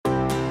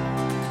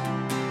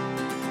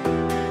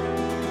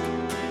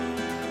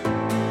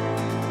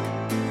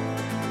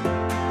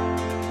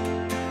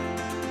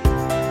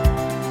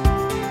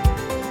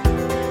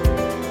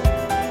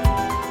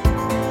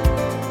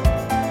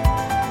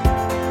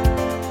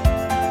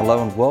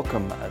Hello and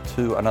welcome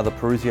to another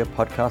Perusio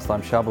podcast.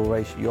 I'm Charbel,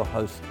 Raish, your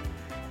host,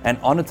 and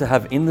honoured to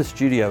have in the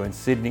studio in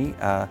Sydney.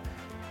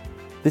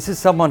 This is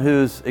someone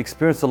who's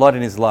experienced a lot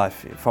in his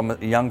life. From a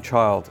young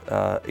child,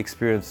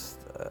 experienced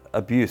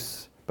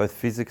abuse, both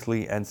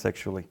physically and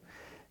sexually.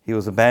 He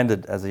was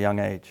abandoned as a young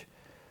age.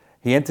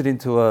 He entered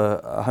into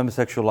a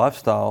homosexual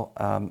lifestyle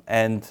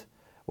and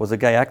was a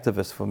gay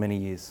activist for many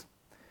years.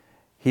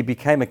 He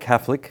became a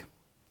Catholic,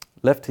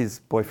 left his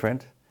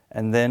boyfriend,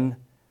 and then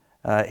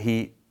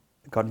he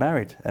got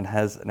married and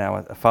has now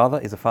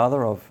is a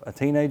father of a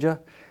teenager,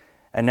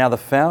 and now the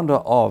founder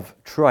of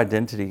True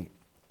Identity.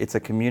 It's a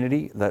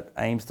community that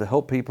aims to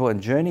help people and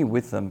journey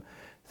with them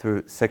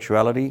through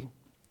sexuality,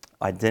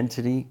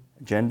 identity,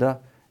 gender,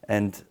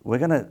 and we're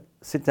going to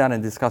sit down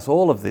and discuss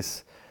all of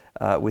this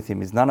with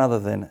him. Is none other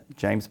than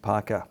James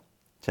Parker.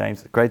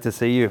 James, great to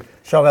see you.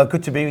 Charbel,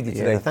 good to be with you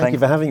today. Thank you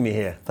for having me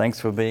here. Thanks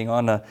for being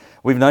on.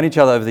 We've known each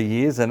other over the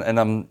years, and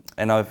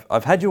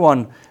I've had you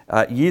on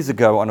years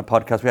ago on a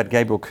podcast. We had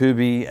Gabriel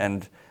Kubi,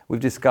 and we've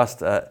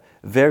discussed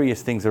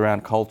various things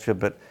around culture.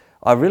 But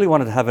I really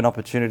wanted to have an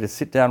opportunity to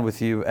sit down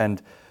with you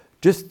and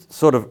just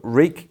sort of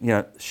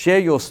share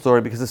your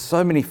story, because there's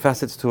so many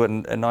facets to it.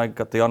 And I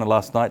got the honour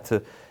last night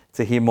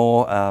to hear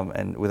more,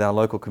 and with our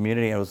local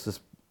community. And it was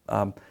just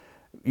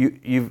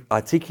you've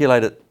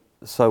articulated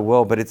so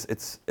well, but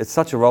it's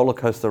such a roller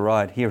coaster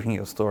ride hearing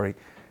your story.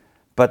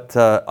 But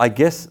I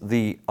guess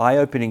the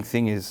eye-opening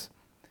thing is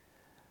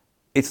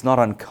it's not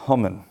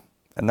uncommon,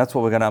 and that's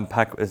what we're going to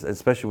unpack,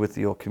 especially with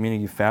your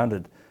community you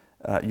founded.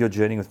 You're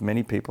journeying with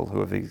many people who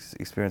are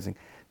experiencing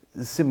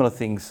similar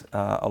things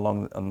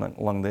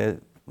along their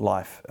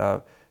life.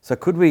 So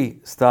could we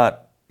start?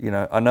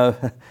 I know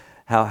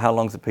how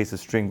long's a piece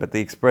of string, but the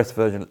express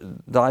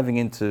version, diving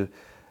into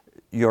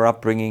your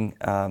upbringing.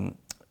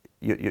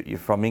 You're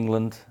from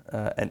England,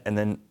 and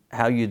then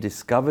how you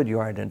discovered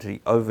your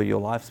identity over your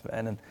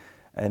lifespan,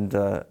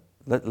 and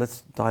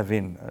let's dive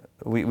in.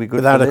 We good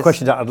Without for a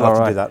question, I'd love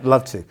to do that.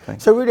 Love to.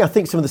 Thanks. So really, I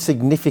think some of the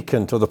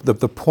significant or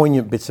the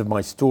poignant bits of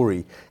my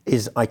story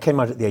is I came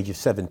out at the age of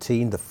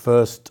 17, the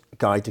first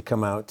guy to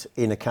come out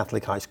in a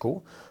Catholic high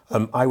school.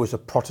 I was a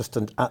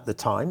Protestant at the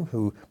time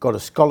who got a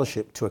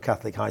scholarship to a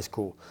Catholic high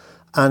school,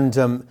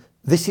 and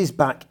this is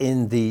back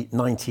in the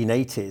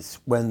 1980s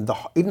when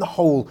even the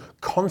whole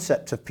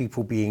concept of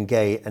people being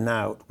gay and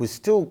out was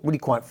still really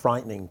quite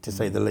frightening, to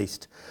say the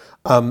least.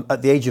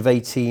 At the age of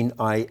 18,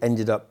 I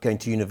ended up going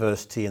to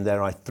university, and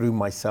there I threw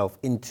myself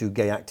into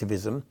gay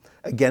activism.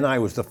 Again, I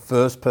was the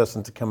first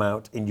person to come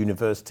out in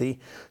university,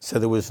 so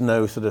there was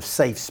no sort of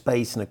safe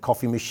space and a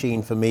coffee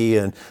machine for me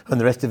and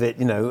the rest of it,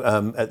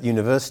 at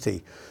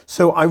university.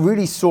 So I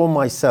really saw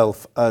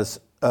myself as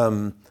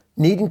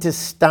needing to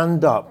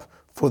stand up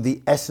for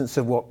the essence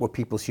of what were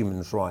people's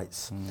human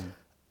rights.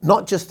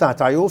 Not just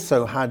that, I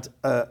also had,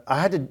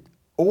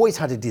 always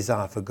had a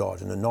desire for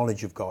God and a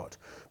knowledge of God,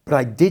 but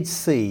I did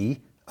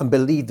see and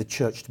believe the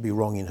church to be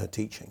wrong in her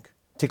teaching,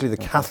 particularly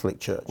the Catholic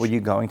Church. Were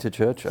you going to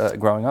church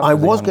growing up? I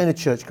was going to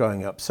church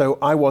growing up. So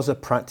I was a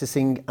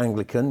practicing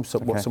Anglican,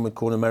 what some would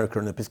call in America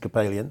an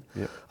Episcopalian.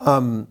 Yeah.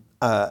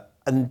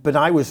 But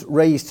I was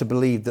raised to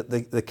believe that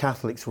the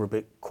Catholics were a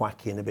bit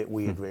quacky and a bit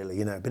weird,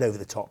 really, a bit over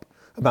the top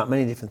about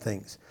many different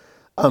things.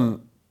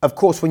 Of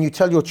course, when you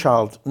tell your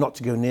child not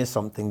to go near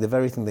something, the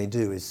very thing they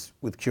do is,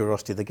 with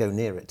curiosity, they go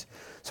near it.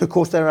 So, of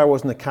course, there I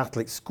was in a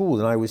Catholic school,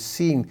 and I was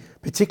seeing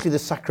particularly the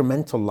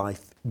sacramental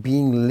life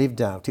being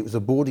lived out. It was a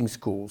boarding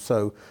school,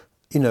 so,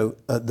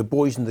 the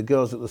boys and the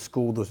girls at the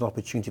school, there was an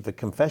opportunity for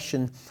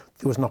confession,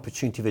 there was an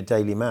opportunity for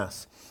daily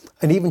mass.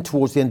 And even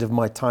towards the end of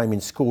my time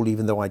in school,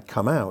 even though I'd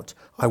come out,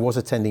 I was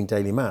attending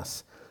daily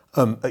mass.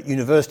 At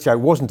university, I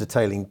wasn't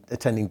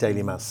attending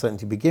daily mass, certainly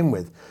to begin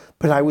with,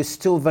 but I was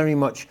still very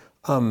much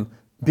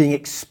being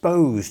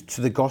exposed to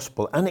the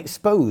gospel and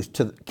exposed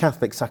to the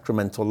Catholic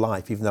sacramental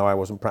life, even though I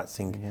wasn't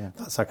practicing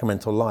that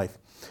sacramental life.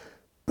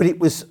 But it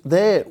was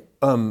there,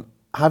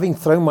 having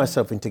thrown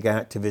myself into gay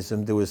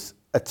activism, there was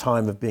a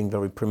time of being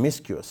very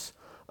promiscuous.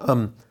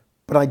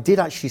 But I did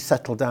actually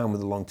settle down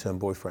with a long-term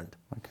boyfriend.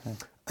 Okay.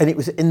 And it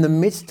was in the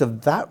midst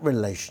of that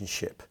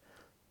relationship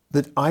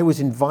that I was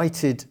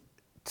invited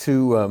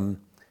to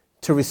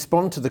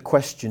respond to the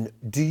question,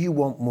 do you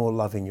want more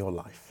love in your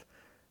life?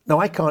 Now,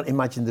 I can't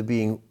imagine there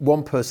being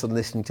one person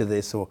listening to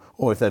this or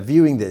if they're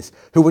viewing this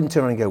who wouldn't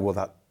turn around and go,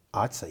 well,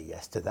 I'd say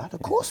yes to that.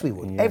 Of course we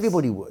would. Yes.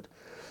 Everybody would.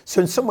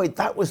 So in some way,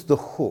 that was the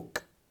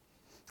hook.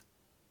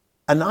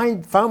 And I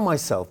found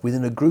myself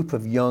within a group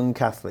of young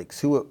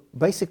Catholics who were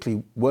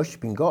basically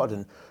worshipping God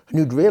and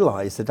who'd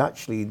realized that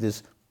actually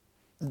that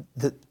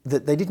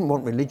they didn't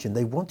want religion,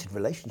 they wanted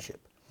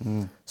relationship.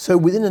 So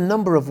within a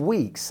number of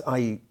weeks,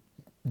 I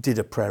did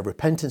a prayer of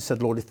repentance,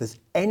 said, Lord, if there's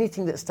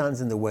anything that stands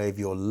in the way of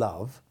your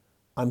love,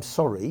 I'm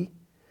sorry.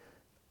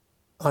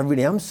 I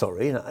really am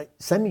sorry. And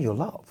send me your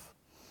love.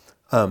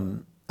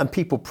 And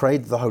people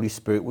prayed that the Holy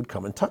Spirit would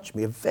come and touch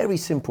me. A very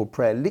simple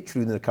prayer,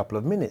 literally within a couple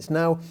of minutes.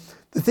 Now,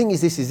 the thing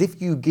is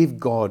if you give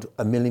God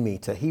a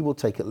millimetre, he will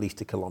take at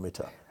least a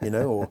kilometre,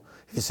 or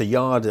if it's a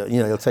yard,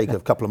 he'll take a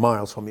couple of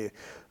miles from you.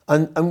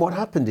 And what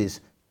happened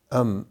is,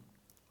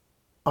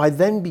 I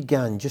then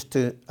began just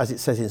to, as it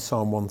says in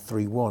Psalm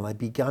 131, I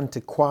began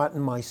to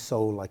quieten my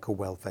soul like a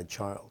well-fed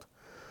child.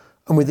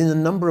 And within a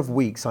number of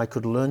weeks, I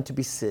could learn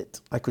to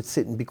I could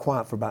sit and be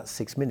quiet for about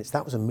 6 minutes.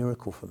 That was a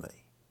miracle for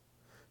me,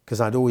 because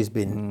I'd always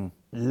been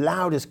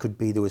loud as could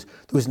be. There was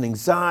an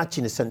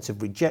anxiety and a sense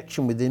of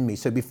rejection within me.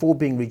 So before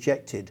being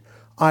rejected,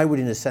 I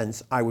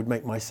would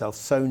make myself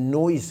so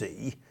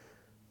noisy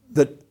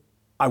that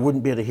I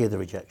wouldn't be able to hear the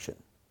rejection,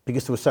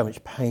 because there was so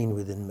much pain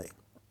within me.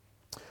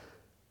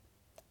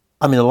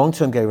 I'm in a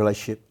long-term gay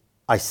relationship.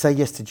 I say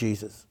yes to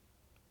Jesus,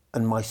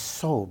 and my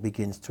soul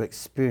begins to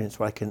experience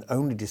what I can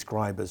only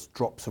describe as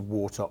drops of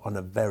water on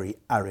a very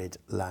arid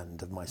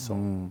land of my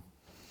soul.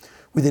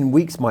 Within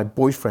weeks, my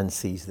boyfriend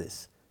sees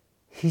this.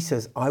 He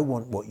says, I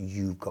want what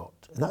you've got.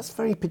 And that's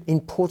very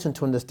important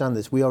to understand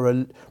this. We are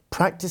a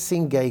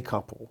practicing gay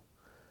couple,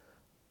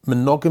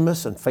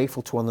 monogamous and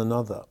faithful to one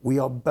another. We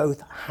are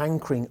both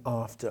hankering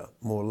after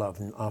more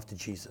love and after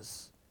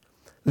Jesus.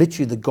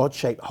 Literally, the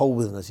God-shaped hole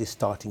within us is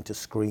starting to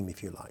scream,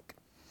 if you like.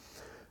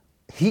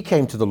 He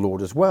came to the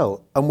Lord as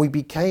well, and we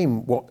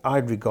became what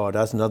I'd regard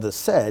as, and others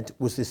said,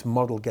 was this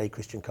model gay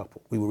Christian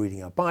couple. We were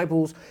reading our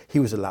Bibles. He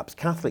was a lapsed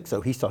Catholic,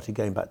 so he started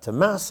going back to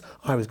Mass.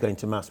 I was going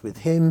to Mass with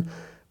him.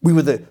 We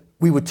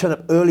would turn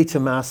up early to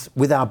Mass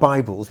with our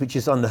Bibles, which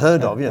is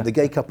unheard of. The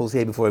gay couple's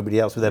here before everybody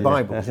else with their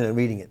Bibles,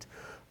 reading it.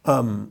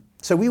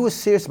 So we were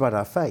serious about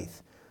our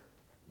faith.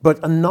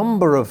 But a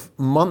number of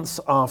months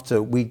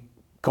after we'd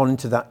gone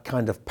into that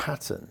kind of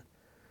pattern,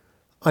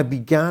 I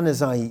began,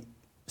 as I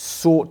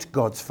sought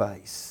God's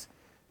face,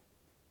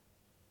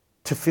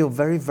 to feel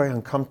very, very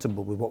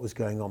uncomfortable with what was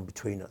going on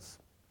between us.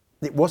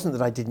 It wasn't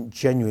that I didn't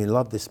genuinely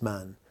love this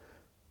man,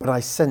 but I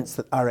sensed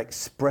that our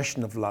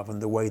expression of love and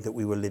the way that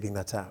we were living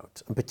that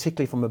out, and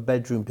particularly from a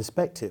bedroom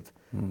perspective,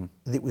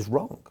 that it was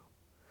wrong.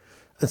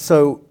 And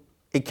so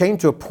it came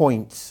to a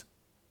point,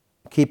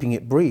 keeping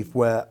it brief,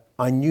 where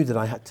I knew that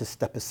I had to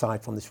step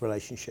aside from this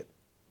relationship.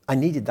 I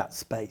needed that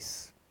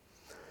space.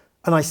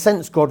 And I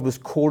sensed God was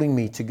calling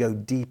me to go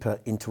deeper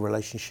into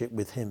relationship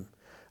with him.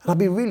 And I'll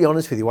be really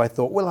honest with you, I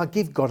thought, well, I'll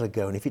give God a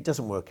go, and if it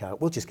doesn't work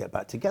out, we'll just get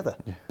back together.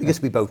 Because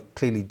we both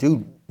clearly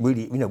do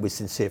really, we're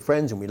sincere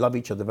friends and we love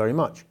each other very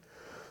much.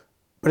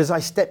 But as I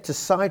stepped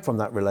aside from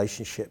that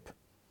relationship,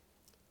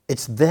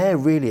 it's there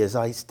really, as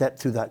I stepped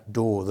through that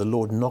door, the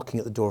Lord knocking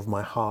at the door of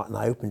my heart, and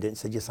I opened it and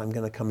said, yes, I'm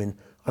going to come in,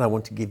 and I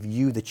want to give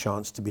you the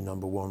chance to be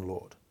number one,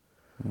 Lord.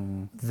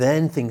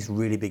 Then things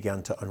really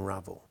began to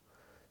unravel.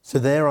 So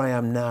there I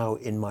am now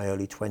in my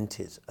early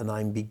 20s, and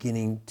I'm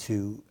beginning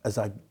to, as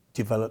I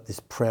develop this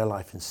prayer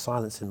life and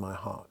silence in my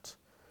heart,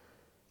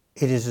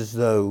 it is as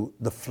though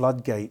the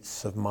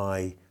floodgates of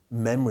my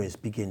memories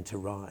begin to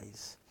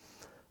rise.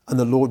 And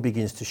the Lord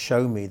begins to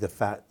show me the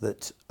fact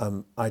that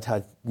I'd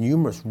had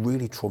numerous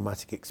really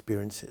traumatic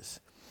experiences.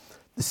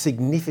 The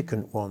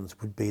significant ones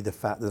would be the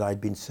fact that I'd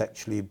been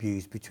sexually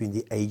abused between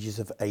the ages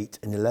of 8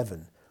 and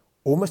 11,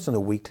 almost on a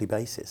weekly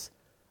basis.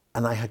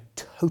 And I had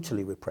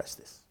totally repressed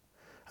this.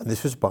 And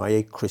this was by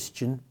a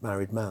Christian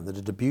married man that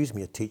had abused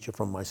me, a teacher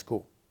from my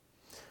school.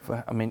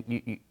 I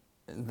mean,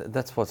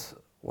 that's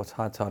what's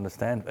hard to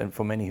understand, and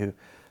for many who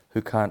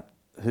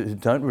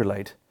don't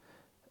relate,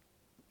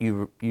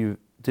 you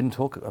didn't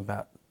talk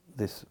about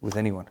this with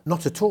anyone.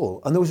 Not at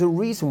all. And there was a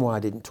reason why I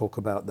didn't talk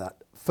about that.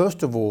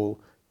 First of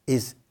all,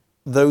 is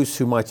those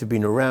who might have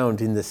been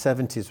around in the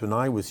 70s when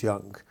I was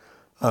young.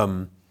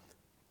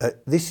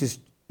 This is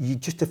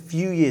just a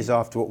few years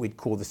after what we'd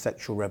call the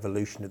sexual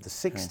revolution of the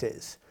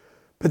 60s.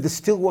 But there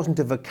still wasn't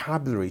a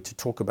vocabulary to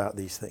talk about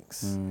these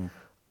things.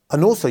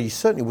 And also, you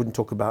certainly wouldn't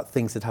talk about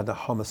things that had a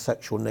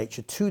homosexual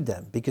nature to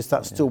them, because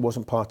that still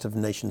wasn't part of the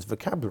nation's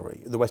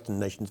vocabulary, the Western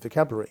nation's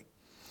vocabulary.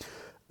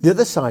 The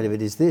other side of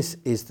it is this,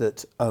 is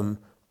that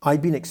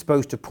I'd been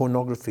exposed to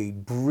pornography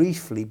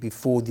briefly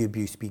before the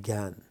abuse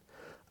began.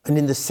 And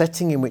in the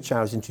setting in which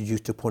I was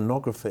introduced to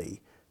pornography,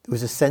 there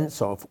was a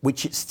sense of,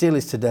 which it still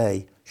is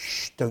today,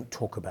 shh, don't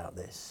talk about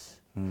this.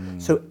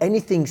 So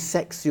anything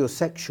sexy or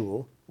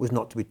sexual was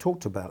not to be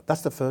talked about.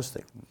 That's the first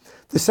thing.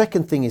 The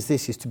second thing is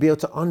this, is to be able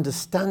to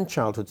understand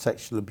childhood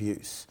sexual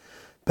abuse.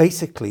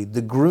 Basically,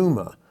 the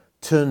groomer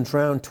turns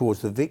round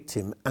towards the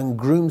victim and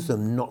grooms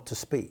them not to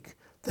speak.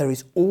 There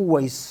is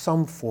always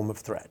some form of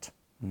threat.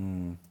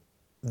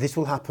 This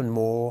will happen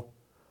more,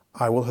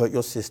 I will hurt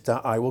your sister,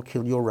 I will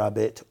kill your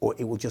rabbit, or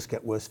it will just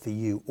get worse for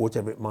you, or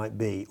whatever it might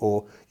be,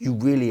 or you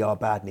really are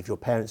bad, and if your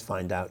parents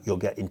find out, you'll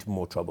get into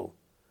more trouble.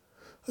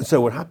 And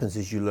so what happens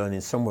is you learn in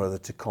some way or other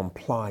to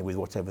comply with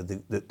whatever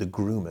the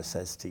groomer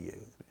says to you,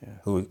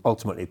 who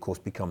ultimately, of course,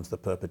 becomes the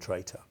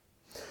perpetrator.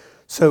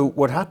 So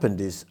what happened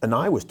is, and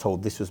I was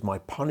told this was my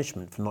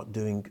punishment for not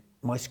doing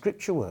my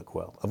scripture work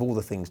well, of all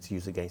the things to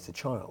use against a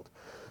child.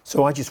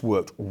 So I just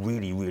worked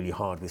really, really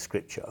hard with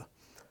scripture,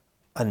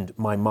 and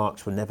my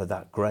marks were never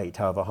that great,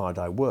 however hard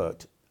I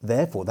worked.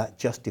 Therefore, that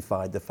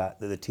justified the fact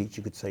that the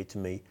teacher could say to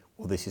me,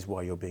 well, this is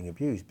why you're being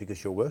abused,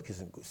 because your work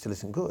still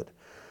isn't good.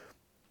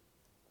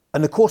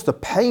 And of course, the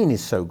pain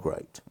is so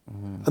great,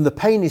 and the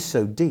pain is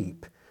so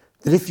deep,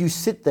 that if you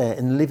sit there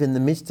and live in the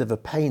midst of a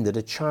pain that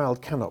a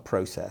child cannot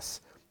process,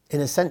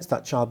 in a sense,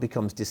 that child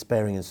becomes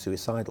despairing and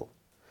suicidal.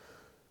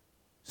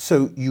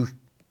 So you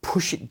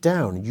push it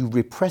down, you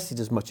repress it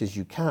as much as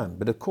you can.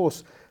 But of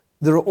course,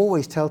 there are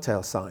always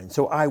telltale signs.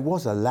 So I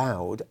was a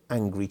loud,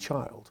 angry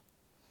child.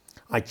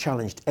 I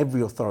challenged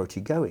every authority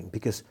going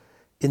because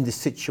in this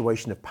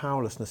situation of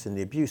powerlessness in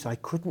the abuse, I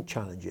couldn't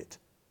challenge it.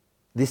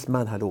 This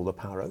man had all the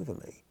power over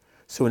me.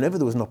 So whenever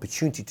there was an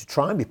opportunity to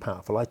try and be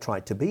powerful, I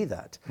tried to be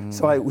that.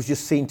 So I was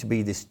just seen to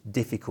be this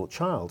difficult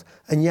child.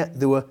 And yet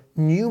there were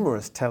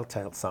numerous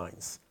telltale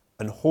signs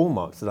and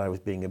hallmarks that I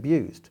was being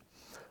abused.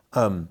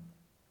 And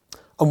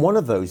one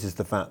of those is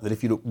the fact that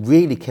if you look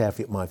really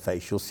carefully at my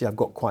face, you'll see I've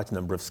got quite a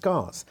number of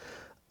scars.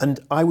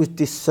 And I was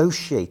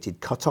dissociated,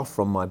 cut off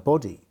from my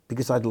body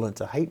because I'd learned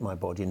to hate my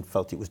body and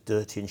felt it was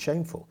dirty and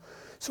shameful.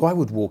 So I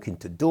would walk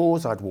into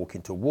doors, I'd walk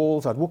into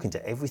walls, I'd walk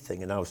into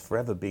everything, and I was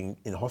forever being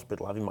in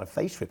hospital having my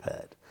face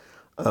repaired.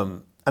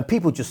 And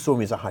people just saw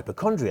me as a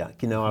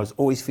hypochondriac. You know, I was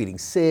always feeling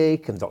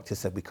sick, and doctors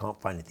said we can't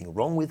find anything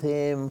wrong with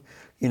him.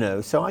 You know,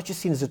 so I was just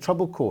seen as a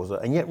trouble causer.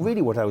 And yet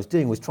really what I was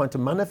doing was trying to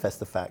manifest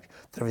the fact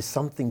there is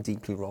something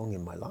deeply wrong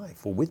in my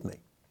life or with me.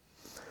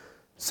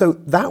 So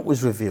that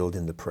was revealed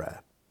in the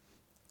prayer,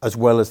 as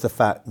well as the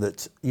fact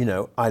that, you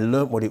know, I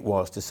learnt what it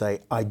was to say,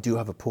 I do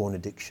have a porn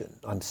addiction.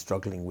 I'm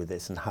struggling with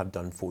this and have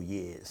done for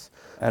years.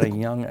 At a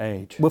young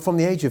age? Well, from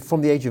the age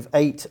of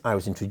 8, I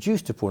was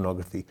introduced to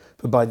pornography,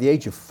 but by the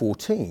age of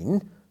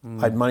 14,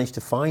 I'd managed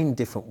to find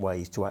different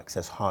ways to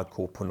access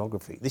hardcore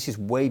pornography. This is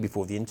way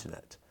before the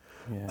internet.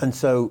 Yeah. And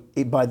so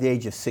by the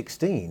age of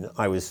 16,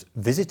 I was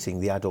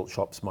visiting the adult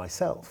shops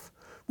myself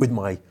with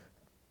my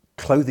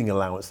clothing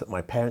allowance that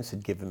my parents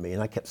had given me,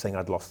 and I kept saying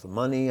I'd lost the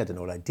money, I don't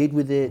know what I did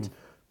with it.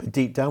 But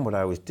deep down what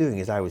I was doing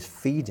is I was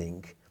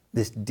feeding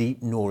this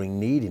deep gnawing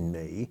need in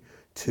me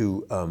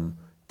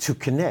to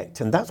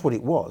connect, and that's what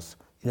it was.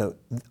 You know,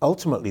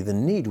 ultimately the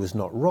need was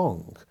not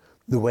wrong.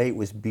 The way it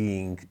was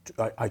being,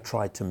 I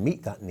tried to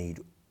meet that need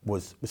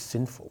was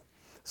sinful.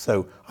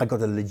 So I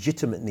got a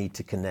legitimate need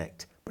to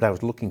connect, but I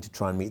was looking to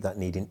try and meet that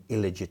need in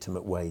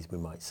illegitimate ways, we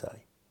might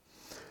say.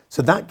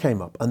 So that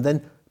came up, and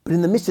then, but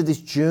in the midst of this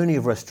journey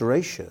of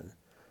restoration,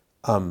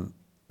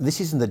 this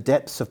is in the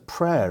depths of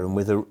prayer and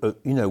with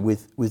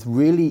with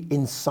really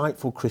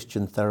insightful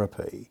Christian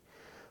therapy.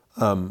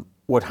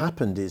 What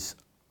happened is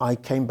I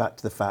came back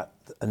to the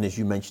fact, and as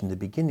you mentioned in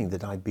the beginning,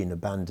 that I'd been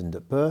abandoned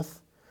at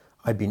birth.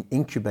 I'd been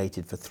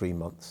incubated for 3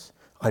 months.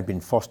 I'd been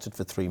fostered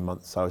for 3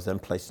 months. I was then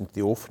placed into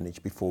the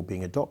orphanage before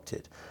being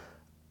adopted.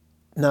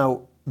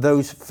 Now,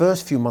 those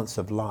first few months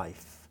of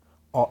life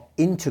are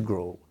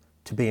integral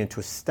to being able to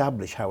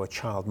establish how a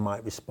child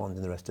might respond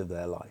in the rest of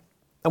their life.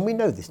 And we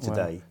know this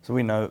today. Wow. So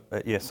we know,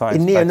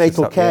 science. In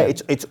neonatal care,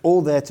 it's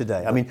all there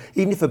today. I mean,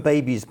 even if a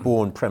baby is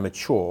born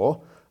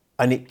premature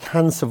and it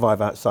can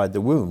survive outside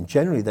the womb,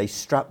 generally they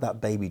strap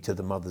that baby to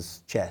the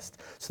mother's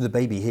chest, so the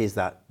baby hears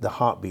the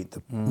heartbeat, the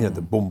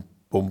boom,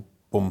 boom,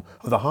 boom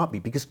of the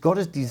heartbeat, because God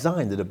has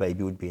designed that a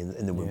baby would be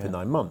in the womb for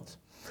 9 months.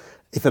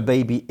 If a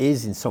baby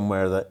is in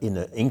somewhere in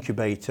an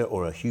incubator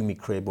or a Humi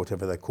crib,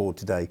 whatever they're called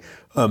today,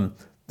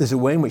 there's a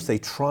way in which they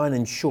try and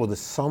ensure there's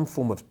some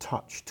form of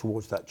touch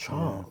towards that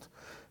child.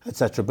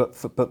 Etc. But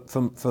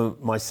for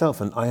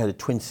myself, and I had a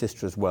twin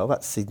sister as well,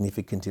 that's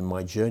significant in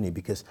my journey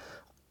because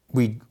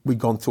we'd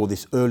gone through all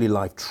this early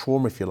life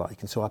trauma, if you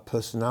like, and so our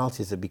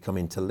personalities had become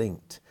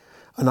interlinked.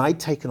 And I'd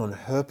taken on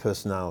her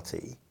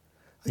personality,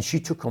 and she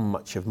took on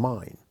much of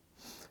mine.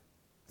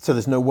 So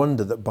there's no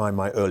wonder that by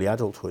my early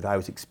adulthood, I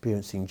was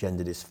experiencing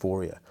gender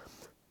dysphoria.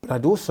 But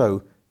I'd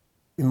also,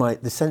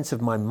 the sense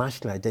of my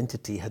masculine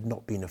identity had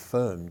not been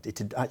affirmed. It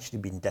had actually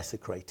been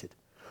desecrated.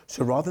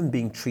 So rather than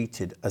being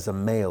treated as a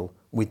male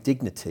with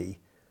dignity,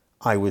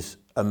 I was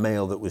a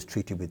male that was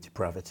treated with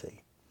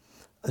depravity.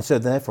 And so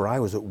therefore I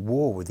was at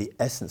war with the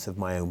essence of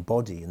my own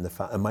body and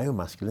my own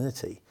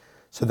masculinity.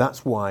 So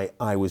that's why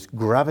I was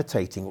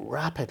gravitating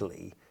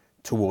rapidly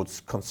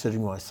towards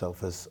considering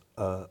myself as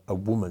a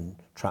woman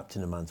trapped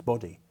in a man's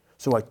body.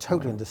 So I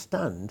totally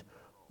understand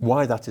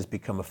why that has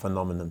become a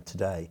phenomenon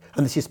today.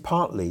 And this is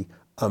partly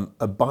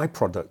a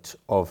byproduct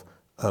of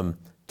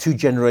 2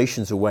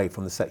 generations away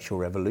from the sexual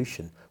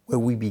revolution, where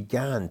we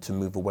began to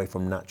move away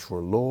from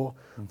natural law,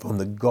 from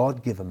the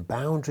God-given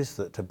boundaries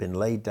that have been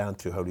laid down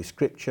through Holy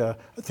Scripture,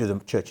 through the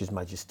Church's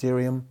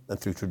magisterium, and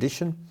through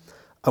tradition,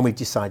 and we've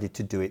decided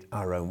to do it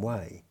our own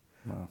way.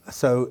 Wow.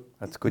 So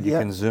that's good. You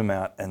can zoom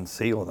out and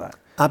see all that.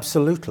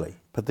 Absolutely.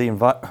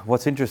 But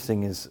what's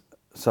interesting is,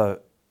 so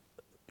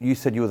you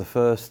said you were the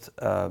first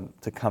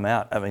to come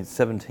out. I mean,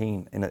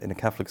 17 in a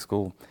Catholic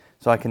school.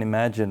 So I can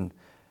imagine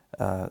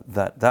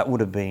that would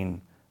have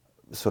been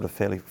sort of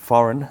fairly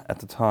foreign at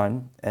the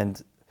time.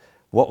 And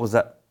what was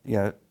that,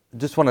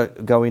 just want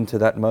to go into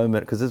that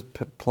moment, because there's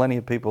plenty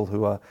of people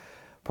who are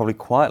probably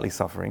quietly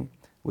suffering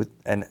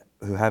and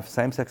who have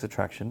same-sex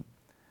attraction.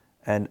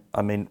 And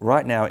I mean,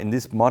 right now in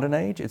this modern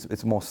age,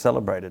 it's more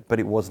celebrated, but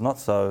it was not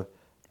so,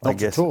 I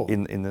guess,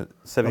 in the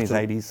 70s,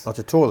 80s. Not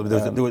at all.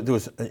 There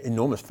was an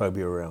enormous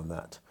phobia around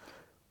that.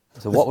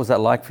 So what was that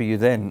like for you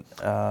then,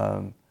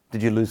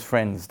 Did you lose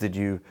friends?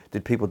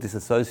 Did people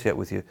disassociate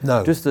with you?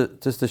 No. Just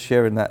to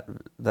share in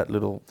that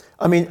little.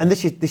 I mean, and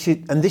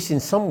this in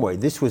some way,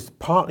 this was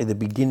partly the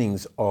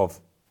beginnings of,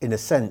 in a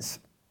sense,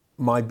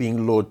 my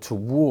being lured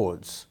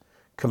towards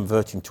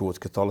converting towards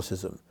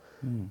Catholicism.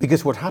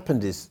 Because what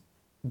happened is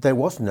there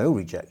was no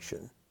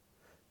rejection.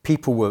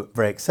 People were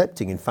very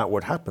accepting. In fact,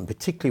 what happened,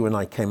 particularly when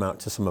I came out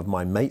to some of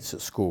my mates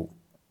at school,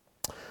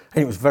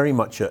 and it was very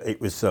much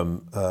it was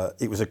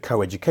a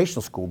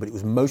co-educational school, but it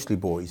was mostly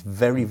boys,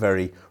 very,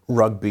 very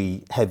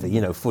rugby heavy,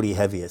 footy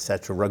heavy,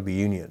 etc., rugby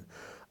union.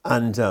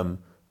 And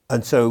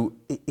so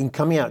in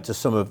coming out to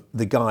some of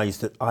the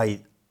guys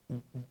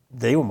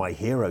they were my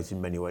heroes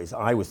in many ways.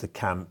 I was the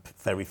camp,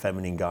 very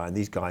feminine guy, and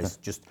these guys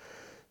just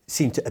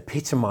seemed to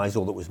epitomize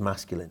all that was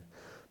masculine.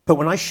 But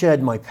when I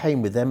shared my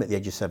pain with them at the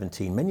age of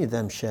 17, many of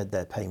them shared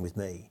their pain with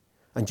me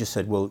and just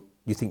said, well,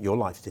 you think your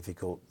life's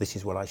difficult? This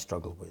is what I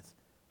struggle with,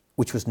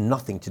 which was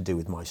nothing to do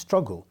with my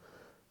struggle,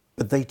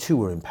 but they too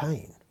were in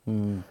pain.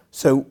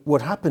 So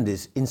what happened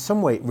is, in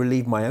some way, it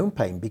relieved my own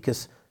pain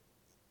because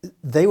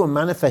they were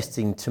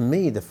manifesting to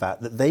me the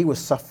fact that they were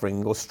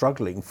suffering or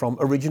struggling from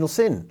original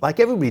sin, like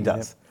everybody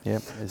does.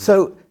 Yep.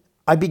 So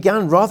I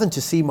began, rather than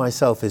to see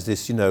myself as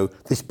this,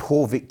 this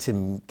poor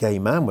victim gay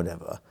man,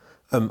 whatever,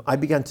 I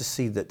began to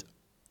see that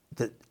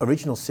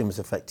original sin was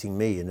affecting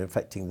me and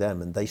affecting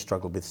them, and they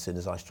struggled with sin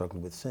as I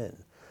struggled with sin.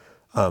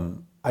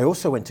 I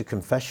also went to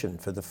confession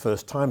for the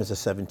first time as a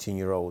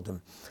 17-year-old.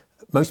 And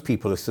most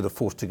people are sort of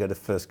forced to go to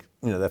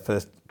their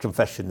first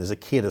confession as a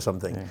kid or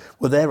something. Yeah.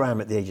 Well, there I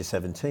am at the age of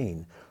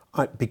 17.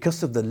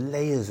 Because of the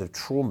layers of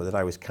trauma that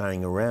I was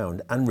carrying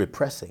around and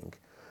repressing,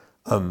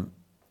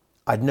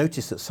 I'd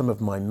noticed that some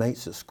of my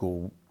mates at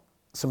school,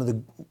 some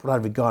of what I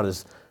regard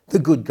as the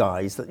good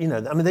guys,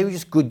 they were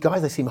just good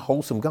guys. They seemed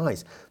wholesome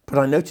guys. But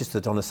I noticed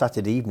that on a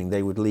Saturday evening,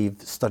 they would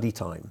leave study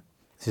time.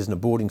 This is in a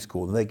boarding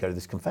school, and they'd go to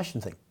this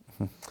confession thing.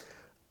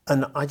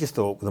 And I just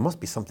thought, well, there must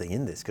be something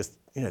in this, because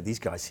these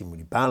guys seem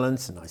really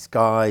balanced and nice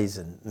guys,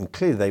 and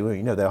clearly they were,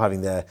 they were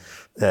having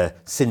their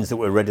sins that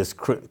were red as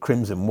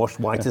crimson washed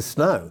white as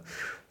snow.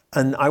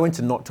 And I went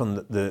and knocked on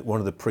one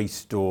of the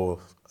priest's door,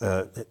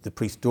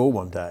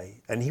 one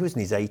day, and he was in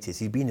his 80s.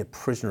 He'd been a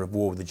prisoner of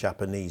war with the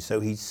Japanese, so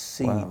he'd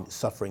seen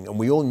suffering, and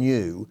we all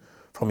knew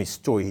from his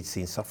story he'd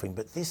seen suffering.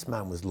 But this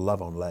man was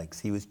love on legs.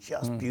 He was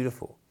just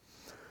beautiful,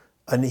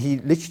 and he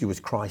literally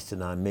was Christ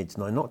in our midst.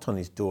 And I knocked on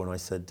his door and I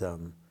said,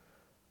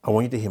 I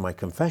want you to hear my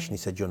confession. He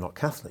said, you're not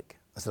Catholic.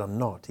 I said, I'm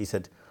not. He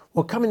said,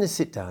 well, come in and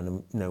sit down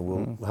and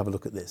we'll have a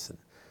look at this.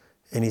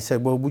 And he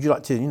said, well, would you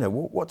like to,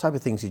 what type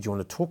of things did you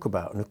want to talk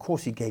about? And of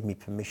course he gave me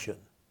permission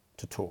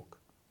to talk.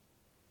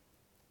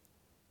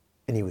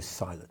 And he was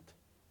silent.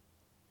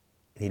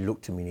 And he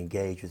looked at me and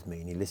engaged with me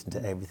and he listened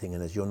to everything.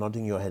 And as you're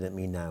nodding your head at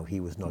me now, he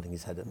was nodding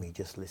his head at me,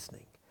 just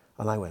listening.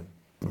 And I went,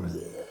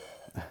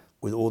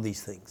 with all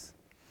these things.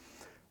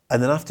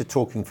 And then after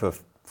talking for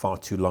far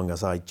too long,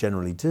 as I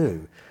generally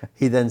do,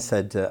 he then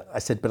said, I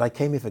said, but I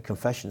came here for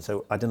confession,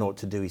 so I don't know what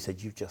to do. He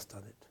said, you've just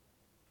done it.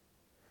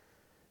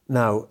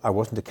 Now, I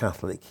wasn't a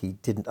Catholic. He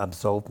didn't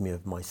absolve me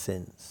of my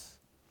sins.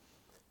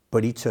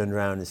 But he turned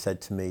around and said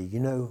to me,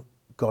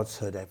 God's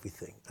heard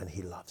everything and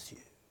he loves you.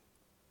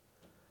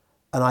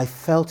 And I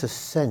felt a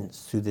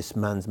sense through this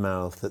man's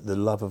mouth that the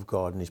love of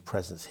God and his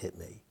presence hit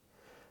me.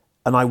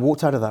 And I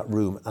walked out of that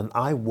room and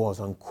I was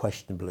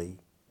unquestionably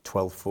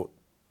 12 foot,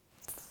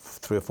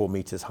 3 or 4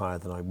 meters higher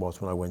than I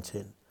was when I went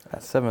in.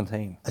 At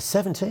 17? At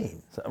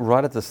 17. So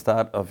right at the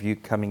start of you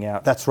coming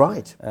out. That's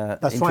right.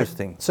 That's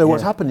interesting. Right. So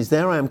what happened is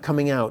there I am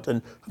coming out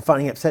and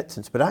finding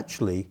acceptance, but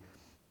actually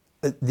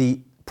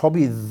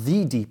probably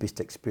the deepest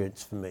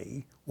experience for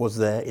me was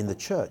there in the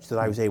church, that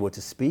I was able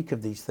to speak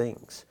of these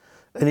things.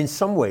 And in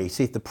some way,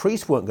 see, if the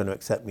priests weren't going to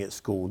accept me at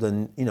school,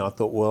 then, I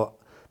thought, well,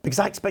 because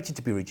I expected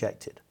to be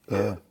rejected.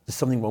 There's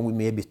something wrong with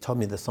me. Maybe told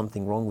me there's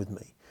something wrong with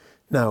me.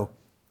 Now,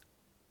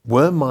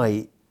 were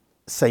my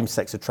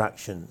same-sex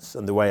attractions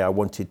and the way I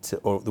wanted to,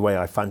 or the way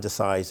I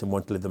fantasized and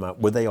wanted to live them out,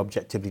 were they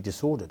objectively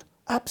disordered?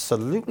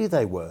 Absolutely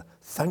they were.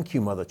 Thank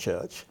you, Mother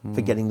Church,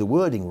 for getting the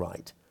wording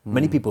right.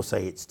 Many people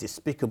say it's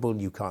despicable.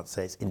 You can't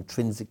say it's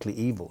intrinsically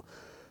evil.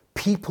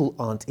 People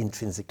aren't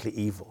intrinsically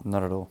evil.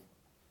 Not at all.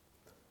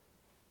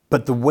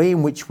 But the way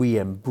in which we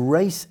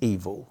embrace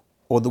evil,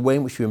 or the way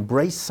in which we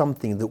embrace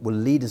something that will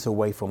lead us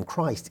away from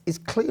Christ, is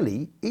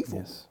clearly evil.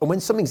 Yes. And when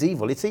something's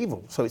evil, it's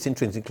evil. So it's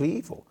intrinsically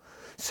evil.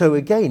 So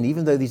again,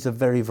 even though these are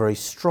very, very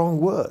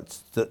strong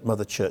words that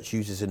Mother Church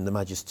uses in the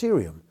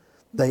Magisterium,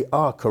 they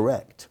are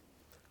correct.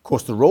 Of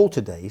course, the role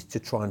today is to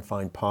try and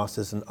find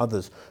pastors and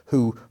others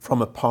who,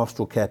 from a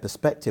pastoral care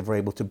perspective, are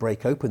able to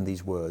break open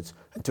these words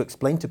and to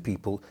explain to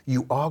people,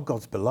 you are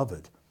God's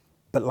beloved.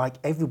 But like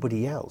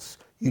everybody else,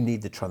 you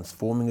need the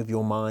transforming of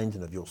your mind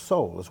and of your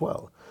soul as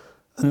well.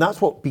 And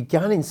that's what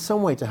began in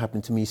some way to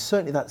happen to me.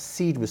 Certainly that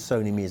seed was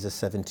sown in me as a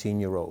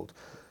 17-year-old.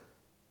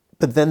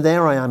 But then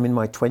there I am in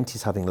my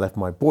 20s, having left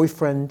my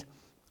boyfriend.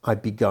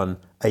 I've begun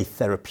a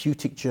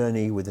therapeutic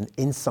journey with an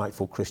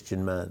insightful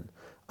Christian man.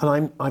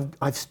 And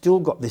I've still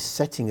got this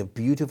setting of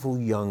beautiful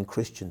young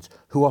Christians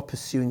who are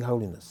pursuing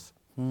holiness.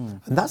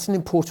 And that's an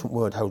important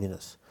word,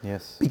 holiness.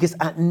 Yes. Because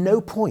at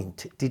no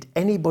point did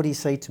anybody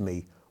say to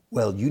me,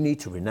 well, you need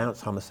to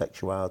renounce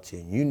homosexuality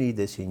and you need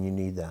this and you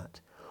need that.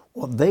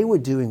 What they were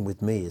doing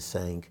with me is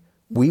saying,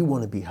 we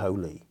want to be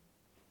holy.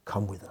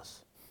 Come with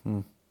us.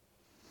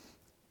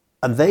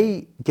 And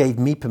they gave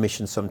me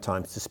permission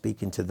sometimes to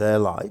speak into their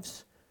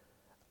lives.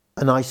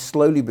 And I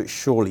slowly but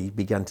surely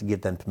began to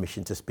give them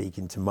permission to speak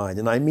into mine.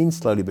 And I mean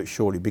slowly but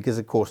surely because,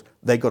 of course,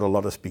 they got a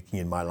lot of speaking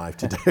in my life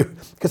to do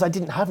because I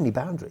didn't have any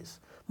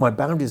boundaries. My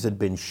boundaries had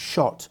been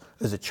shot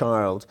as a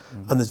child,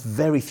 and there's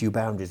very few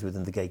boundaries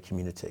within the gay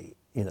community,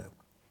 you know,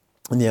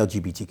 and the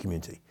LGBT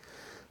community.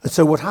 And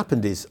so what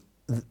happened is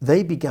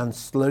they began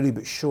slowly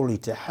but surely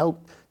to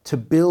help to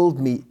build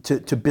me,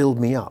 to build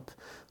me up.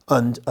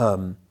 And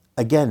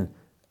again,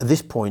 at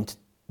this point,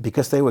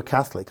 because they were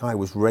Catholic, I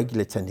was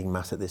regularly attending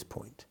Mass at this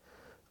point.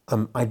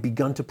 I'd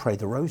begun to pray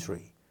the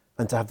Rosary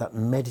and to have that,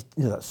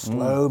 that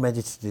slow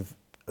meditative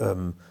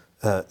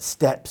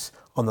steps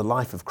on the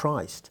life of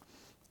Christ.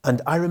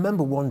 And I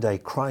remember one day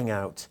crying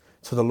out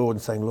to the Lord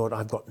and saying, Lord,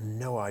 I've got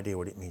no idea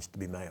what it means to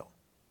be male.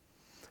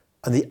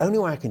 And the only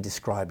way I can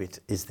describe it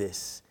is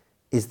this,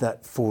 is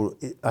that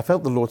I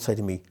felt the Lord say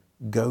to me,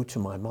 go to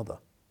my mother,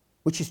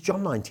 which is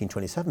John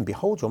 19:27,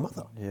 behold your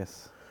mother.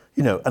 Yes.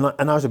 You know,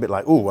 and I was a bit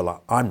like, oh,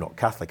 well, I'm not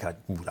Catholic,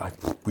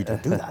 we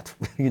don't do that,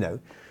 you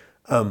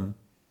know.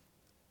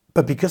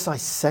 But because I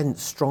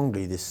sensed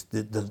strongly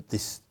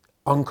this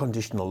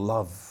unconditional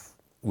love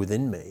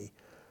within me,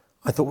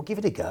 I thought, well, give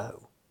it a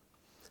go.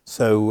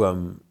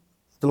 So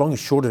the long and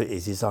short of it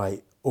is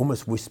I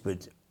almost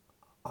whispered,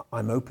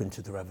 I'm open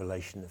to the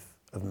revelation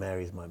of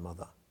Mary as my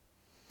mother.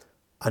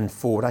 And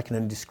for what I can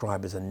only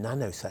describe as a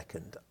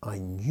nanosecond, I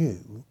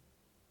knew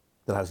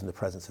that I was in the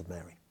presence of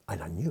Mary.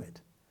 And I knew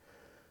it.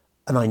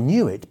 And I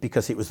knew it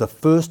because it was the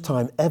first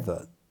time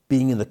ever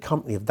being in the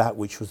company of that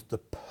which was the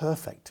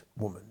perfect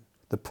woman,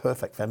 the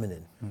perfect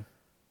feminine.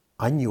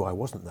 I knew I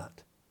wasn't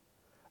that.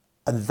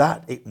 And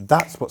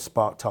that's what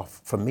sparked off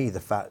for me the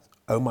fact,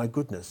 oh my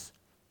goodness,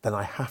 then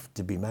I have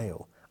to be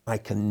male. I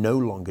can no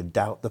longer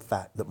doubt the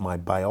fact that my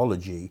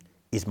biology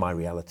is my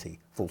reality,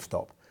 full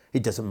stop.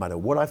 It doesn't matter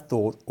what I've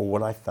thought or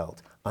what I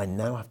felt. I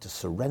now have to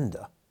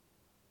surrender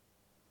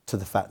to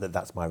the fact that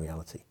that's my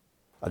reality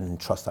and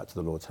entrust that to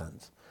the Lord's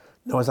hands.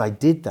 Now, as I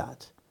did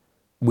that,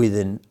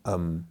 within,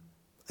 in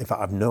fact,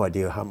 I have no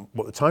idea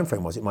what the time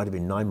frame was. It might have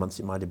been 9 months,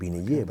 it might have been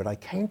a year, but I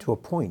came to a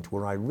point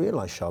where I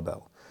realized,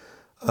 Charbel,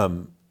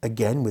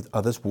 again, with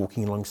others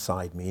walking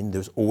alongside me, and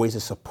there's always a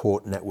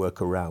support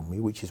network around me,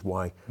 which is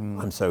why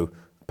I'm so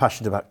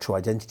passionate about True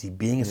Identity,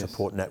 being a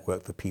support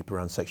network for people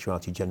around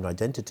sexuality, gender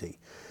identity,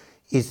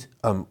 is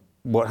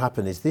what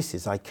happened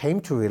is I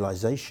came to a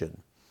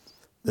realization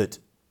that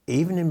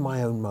even in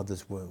my own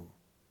mother's womb,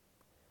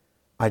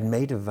 I'd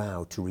made a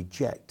vow to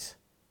reject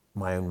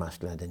my own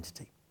masculine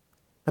identity.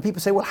 Now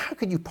people say, well, how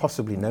could you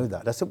possibly know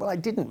that? I said, well, I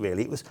didn't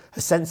really. It was a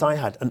sense I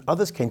had. And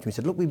others came to me and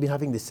said, look, we've been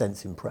having this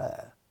sense in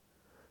prayer.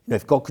 You know,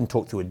 if God can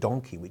talk through a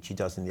donkey, which he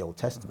does in the Old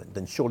Testament,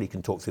 then surely he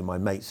can talk through my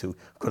mates who've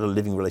got a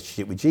living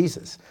relationship with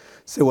Jesus.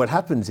 So what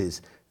happens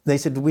is, they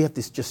said, we have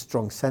this just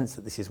strong sense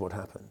that this is what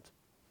happened.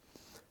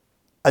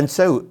 And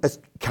so, as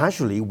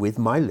casually with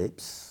my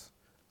lips,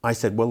 I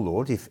said, well,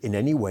 Lord, if in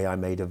any way I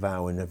made a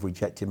vow and have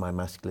rejected my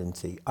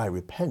masculinity, I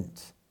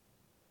repent.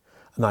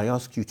 And I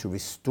ask you to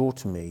restore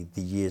to me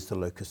the years the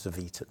locusts have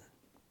eaten,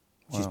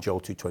 which is Joel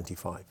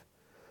 2:25. I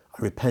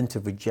repent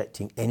of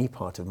rejecting any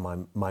part of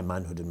my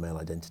manhood and male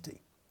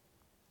identity.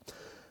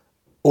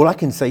 All I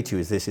can say to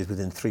you is this, is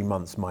within 3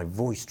 months, my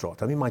voice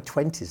dropped. I'm in my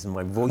 20s and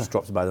my voice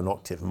drops about an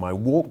octave and my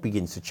walk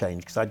begins to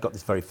change because I'd got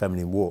this very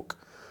feminine walk.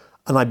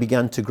 And I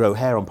began to grow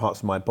hair on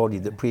parts of my body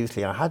that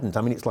previously I hadn't.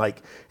 I mean,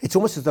 it's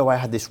almost as though I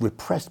had this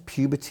repressed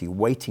puberty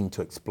waiting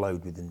to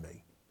explode within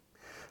me.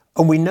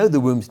 And we know the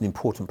womb's an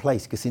important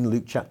place because in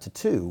Luke chapter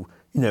 2,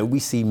 you know, we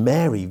see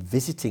Mary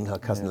visiting her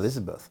cousin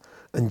Elizabeth,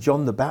 and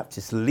John the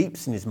Baptist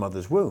leaps in his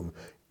mother's womb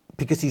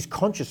because he's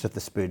conscious of the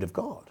Spirit of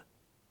God.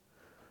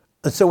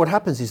 And so what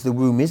happens is the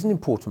womb is an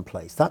important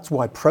place. That's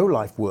why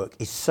pro-life work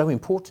is so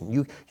important.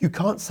 You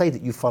can't say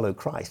that you follow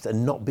Christ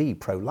and not be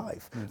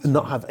pro-life and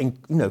not have,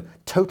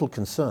 total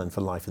concern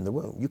for life in the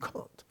womb. You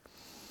can't.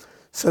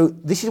 So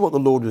this is what the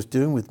Lord was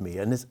doing with me.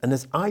 And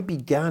as I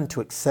began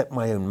to accept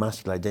my own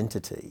masculine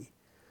identity,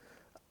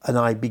 and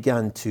I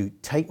began to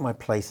take my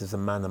place as a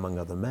man among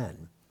other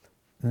men,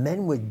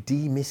 men were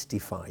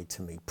demystified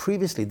to me.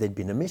 Previously, they'd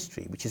been a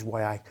mystery, which is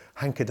why I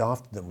hankered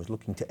after them, was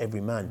looking to every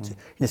man to,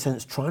 in a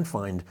sense, try and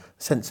find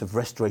a sense of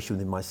restoration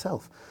within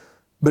myself.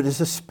 But as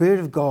the Spirit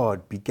of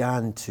God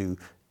began to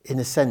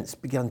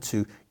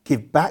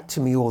give back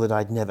to me all that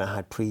I'd never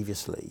had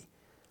previously,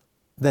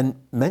 then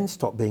men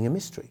stopped being a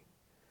mystery.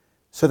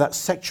 So that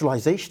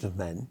sexualization of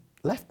men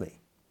left me.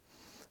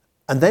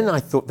 And then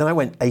I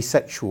went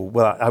asexual.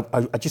 Well,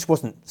 I just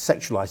wasn't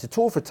sexualized at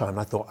all for a time.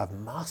 I thought, I've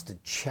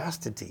mastered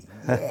chastity,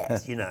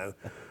 yes,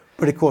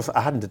 But of course,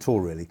 I hadn't at all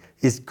really.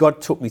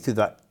 God took me through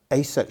that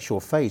asexual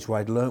phase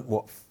where I'd learnt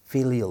what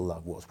filial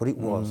love was, what it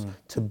was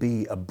to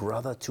be a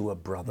brother to a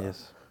brother.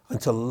 Yes.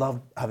 and to love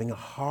having a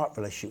heart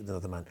relationship with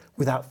another man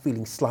without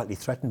feeling slightly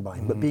threatened by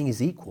him, but being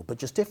his equal, but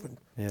just different,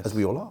 as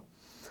we all are.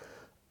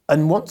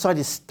 And once I'd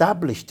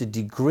established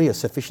a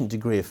sufficient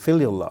degree of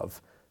filial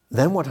love,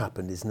 then what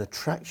happened is an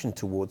attraction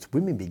towards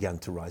women began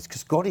to rise,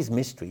 because God is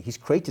mystery. He's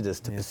created us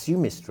to pursue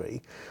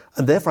mystery.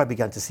 And therefore I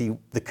began to see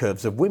the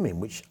curves of women,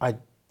 which I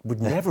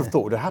would never have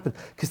thought would have happened,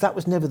 because that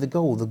was never the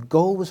goal. The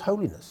goal was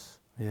holiness.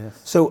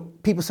 Yes. So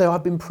people say,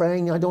 I've been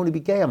praying, I don't want to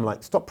be gay. I'm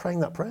like, stop praying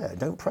that prayer.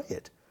 Don't pray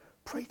it.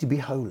 Pray to be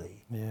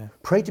holy. Yeah.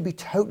 Pray to be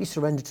totally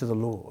surrendered to the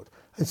Lord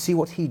and see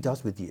what he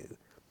does with you.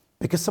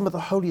 Because some of the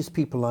holiest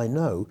people I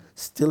know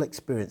still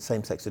experience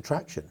same-sex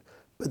attraction.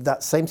 But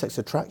that same-sex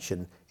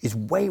attraction is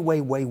way,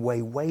 way, way,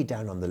 way, way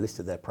down on the list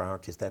of their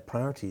priorities. Their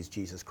priority is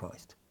Jesus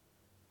Christ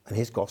and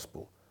his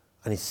gospel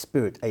and his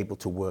spirit able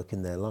to work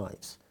in their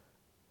lives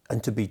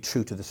and to be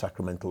true to the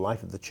sacramental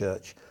life of the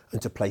church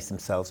and to place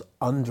themselves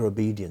under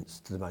obedience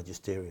to the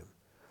magisterium.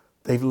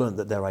 They've learned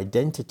that their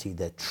identity,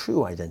 their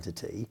true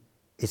identity,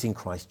 is in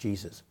Christ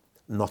Jesus.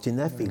 Not in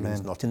their feelings,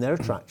 Amen. not in their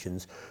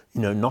attractions,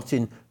 not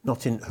in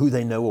who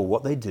they know or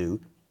what they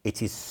do.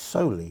 It is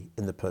solely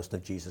in the person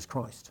of Jesus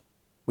Christ,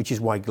 which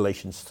is why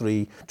Galatians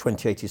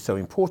 3:28 is so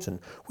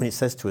important when it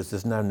says to us,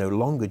 there's now no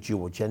longer Jew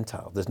or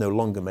Gentile, there's no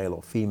longer male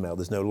or female,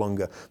 there's no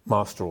longer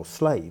master or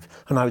slave.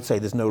 And I would say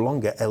there's no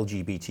longer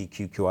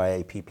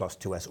LGBTQIA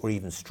P+2S or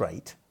even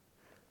straight.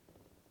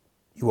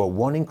 You are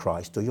one in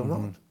Christ or you're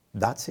not.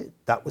 That's it.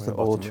 That was the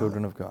bottom all line.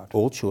 children of God.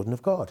 All children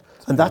of God.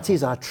 And that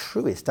is our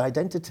truest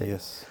identity.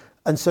 Yes.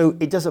 And so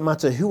it doesn't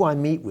matter who I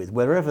meet with,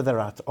 wherever they're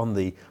at on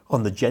the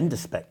gender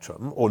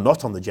spectrum or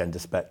not on the gender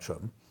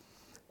spectrum,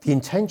 the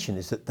intention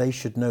is that they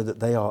should know that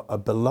they are a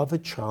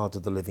beloved child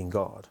of the living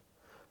God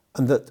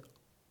and that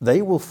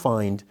they will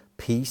find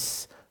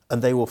peace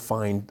and they will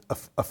find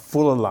a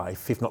fuller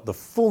life, if not the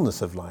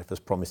fullness of life as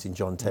promised in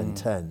John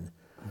 10:10,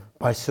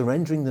 by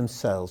surrendering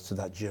themselves to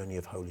that journey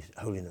of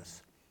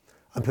holiness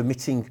and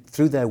permitting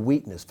through their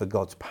weakness for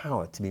God's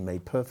power to be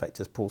made perfect,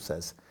 as Paul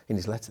says in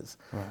his letters.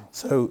 Wow.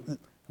 So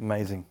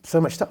Amazing. so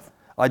much stuff.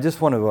 I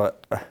just want to,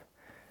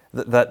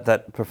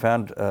 that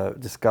profound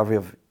discovery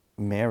of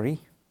Mary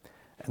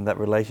and that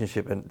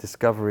relationship and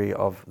discovery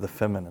of the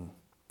feminine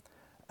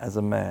as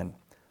a man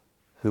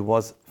who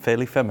was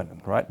fairly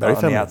feminine, right? Very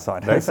on feminine. the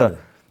outside. Very So,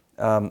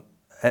 feminine.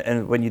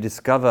 and when you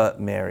discover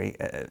Mary,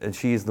 and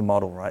she is the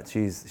model, right?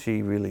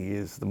 She really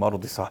is the model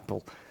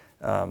disciple.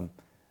 And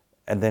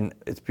then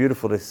it's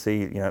beautiful to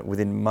see,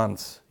 within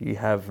months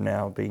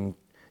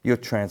you're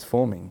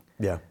transforming.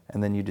 Yeah.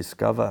 And then you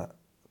discover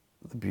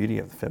the beauty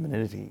of the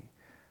femininity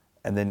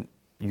and then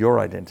your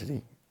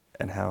identity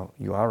and how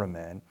you are a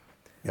man.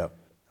 Yeah.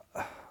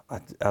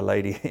 A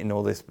lady in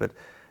all this, but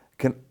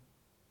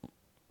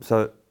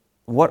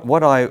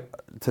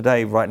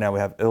today, right now we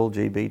have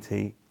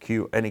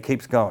LGBTQ and it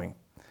keeps going.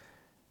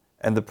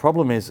 And the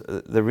problem is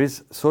there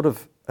is sort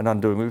of an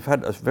undoing. We've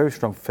had a very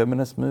strong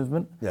feminist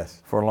movement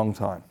for a long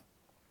time.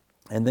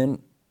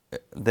 And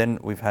then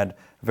we've had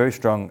very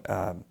strong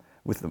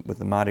with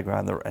the Mardi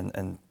Gras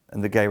and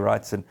the gay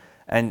rights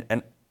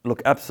and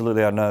look,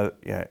 absolutely, I know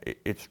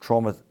it's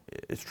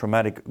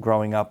traumatic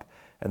growing up,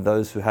 and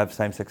those who have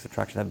same-sex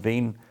attraction have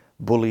been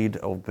bullied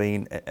or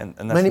been, and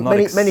that's not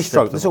acceptable. Many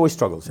struggles. There's always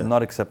struggles. Yeah.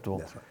 Not acceptable.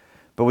 That's right.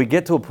 But we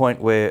get to a point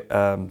where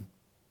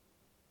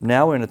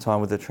now we're in a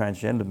time with the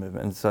transgender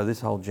movement, and so this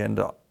whole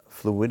gender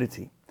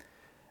fluidity,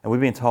 and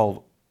we've been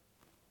told,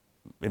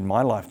 in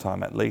my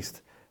lifetime at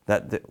least,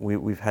 that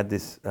we've had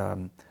this,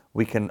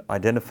 we can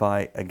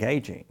identify a gay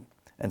gene,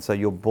 and so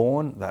you're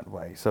born that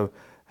way. So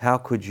how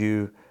could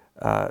you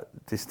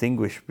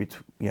distinguish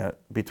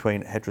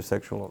between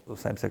heterosexual or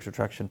same-sex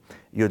attraction?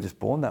 You're just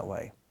born that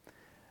way.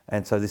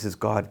 And so this is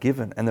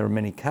God-given, and there are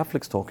many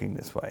Catholics talking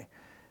this way,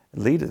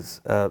 leaders.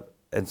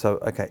 And so,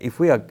 okay,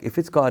 if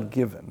it's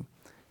God-given,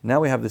 now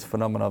we have this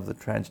phenomenon of the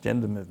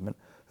transgender movement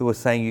who are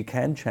saying you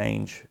can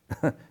change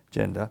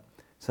gender.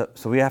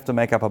 So we have to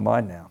make up our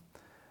mind now.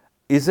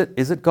 Is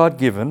it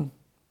God-given,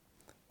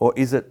 or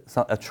is it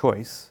a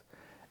choice?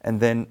 And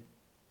then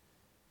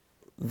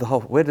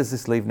where does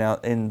this leave now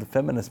in the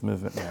feminist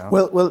movement now?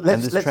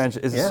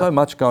 There's so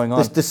much going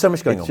on. There's so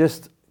much going on.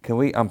 Can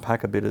we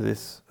unpack a bit of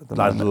this at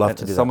the I'd moment? love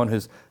to do someone that.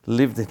 who's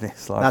lived in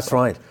this life. That's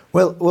right.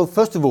 Well,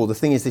 first of all, the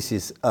thing is, this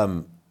is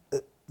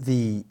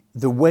the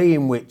way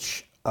in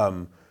which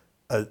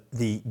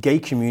the gay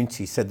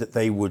community said that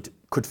they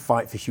could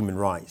fight for human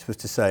rights was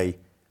to say,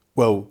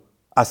 well,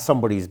 as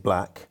somebody is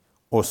black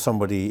or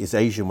somebody is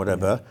Asian,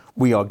 whatever,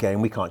 we are gay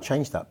and we can't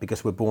change that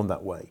because we're born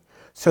that way.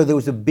 So there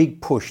was a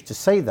big push to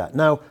say that.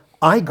 Now,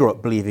 I grew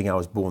up believing I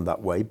was born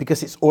that way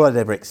because it's all I'd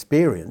ever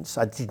experienced.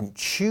 I didn't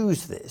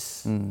choose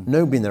this.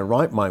 Nobody in their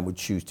right mind would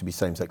choose to be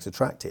same-sex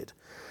attracted.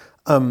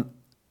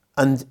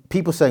 And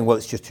people saying, well,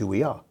 it's just who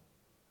we are.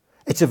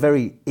 It's a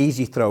very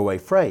easy throwaway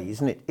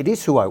phrase, and it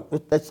is who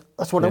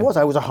that's what I was.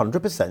 I was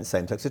 100%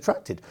 same-sex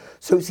attracted.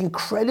 So it's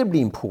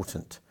incredibly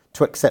important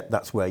to accept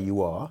that's where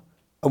you are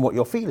and what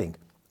you're feeling.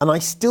 And I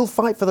still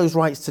fight for those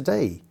rights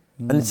today.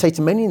 And say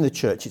to many in the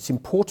church, it's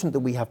important that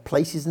we have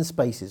places and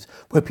spaces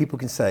where people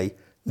can say,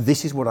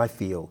 this is what I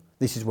feel,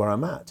 this is where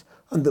I'm at,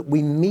 and that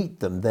we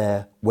meet them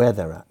there where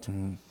they're at.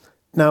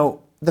 Now,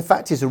 the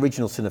fact is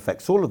original sin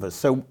affects all of us.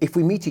 So if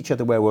we meet each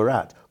other where we're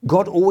at,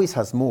 God always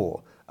has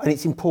more. And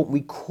it's important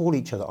we call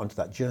each other onto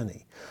that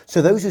journey.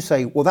 So those who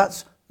say, well,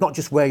 that's not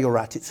just where you're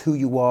at, it's who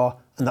you are,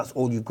 and that's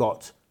all you've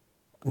got,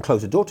 and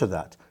close the door to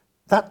that,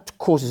 that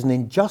causes an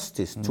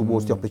injustice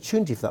towards the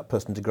opportunity for that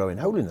person to grow in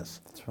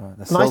holiness. That's right.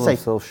 And I say,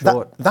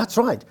 short. That's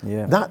right.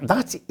 Yeah.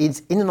 That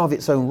is in and of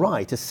its own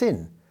right a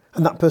sin.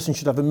 And that person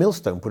should have a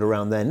millstone put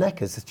around their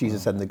neck, as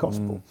Jesus said in the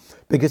gospel,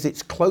 because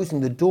it's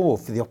closing the door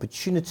for the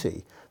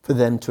opportunity for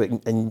them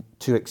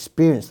to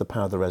experience the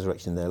power of the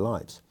resurrection in their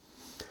lives.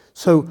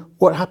 So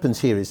what happens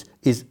here is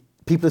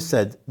people have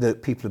said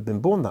that people have been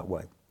born that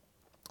way.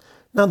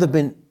 Now, there have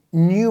been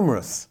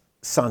numerous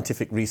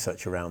scientific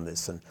research around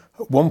this, and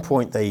at one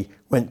point they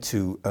went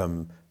to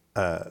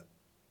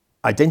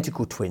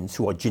identical twins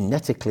who are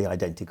genetically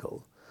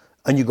identical,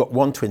 and you got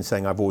one twin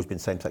saying, I've always been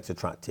same-sex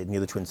attracted, and the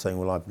other twin saying,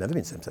 well, I've never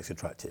been same-sex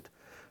attracted.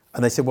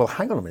 And they said, well,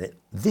 hang on a minute,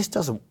 this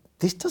doesn't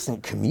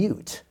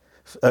compute.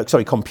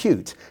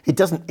 It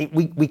doesn't.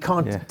 We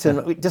can't.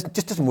 Turn, it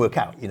just doesn't work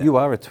out. You know? You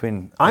are a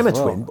twin. I'm a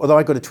twin, although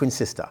I got a twin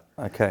sister.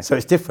 Okay. So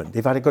it's different.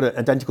 If I'd got an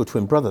identical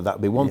twin brother, that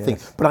would be one thing.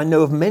 But I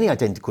know of many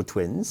identical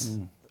twins,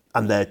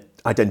 and they're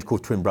identical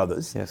twin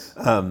brothers. Yes.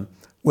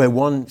 Where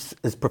one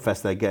has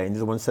professed they're gay, and the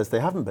other one says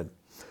they haven't been.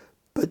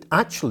 But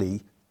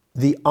actually,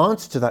 the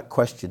answer to that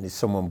question, is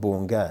someone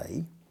born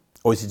gay,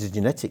 or is it a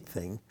genetic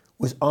thing,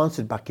 was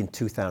answered back in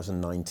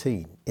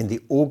 2019 in the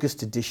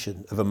August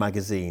edition of a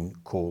magazine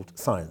called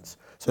Science.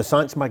 So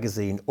Science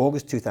magazine,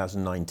 August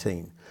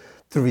 2019.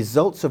 The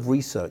results of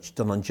research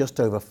done on just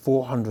over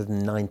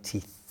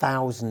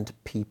 490,000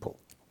 people.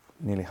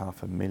 Nearly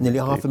half a million. Nearly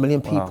half a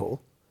million people. Wow.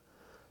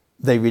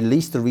 They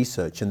released the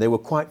research, and they were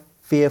quite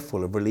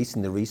fearful of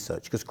releasing the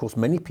research because, of course,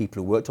 many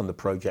people who worked on the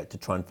project to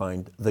try and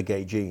find the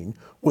gay gene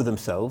were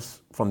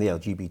themselves from the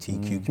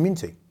LGBTQ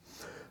community.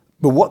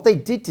 But what they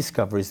did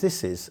discover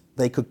is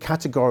they could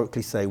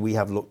categorically say, we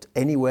have looked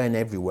anywhere and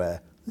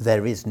everywhere,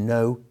 there is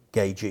no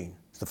gay gene.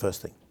 It's the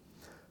first thing.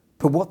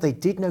 But what they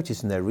did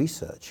notice in their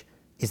research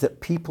is that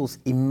people's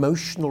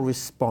emotional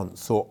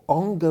response or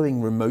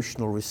ongoing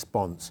emotional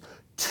response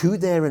to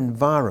their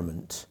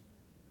environment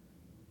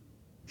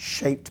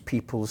shaped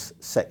people's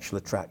sexual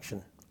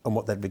attraction and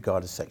what they'd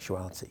regard as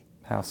sexuality.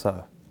 How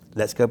so?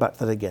 Let's go back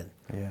to that again.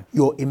 Yeah.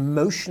 Your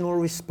emotional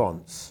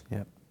response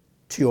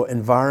to your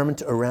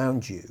environment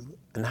around you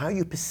and how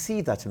you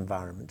perceive that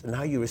environment and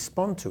how you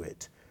respond to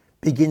it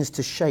begins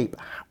to shape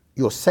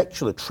your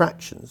sexual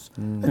attractions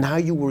and how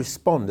you will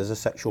respond as a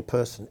sexual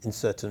person in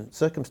certain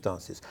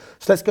circumstances.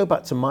 So let's go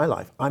back to my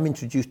life. I'm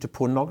introduced to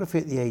pornography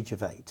at the age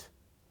of 8,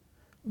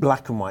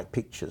 black and white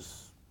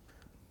pictures,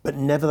 but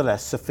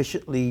nevertheless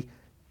sufficiently,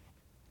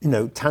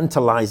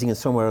 tantalizing in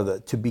some way or other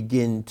to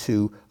begin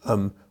to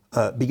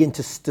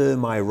stir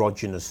my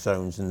erogenous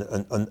zones and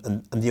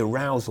the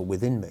arousal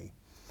within me.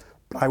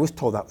 But I was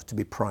told that was to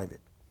be private.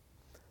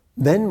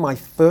 Then my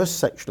first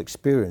sexual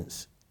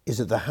experience is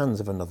at the hands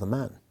of another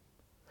man.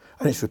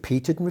 And it's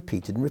repeated and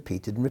repeated and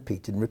repeated and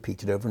repeated and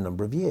repeated over a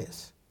number of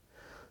years.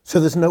 So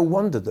there's no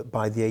wonder that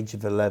by the age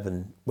of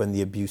 11, when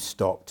the abuse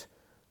stopped,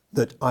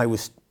 that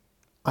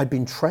I'd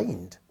been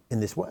trained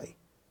in this way.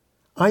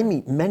 I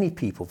meet many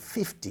people,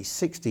 50,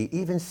 60,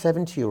 even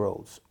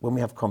 70-year-olds, when we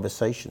have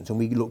conversations and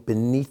we look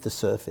beneath the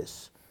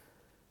surface,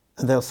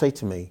 and they'll say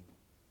to me,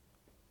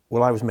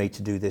 well, I was made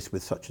to do this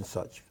with such and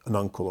such, an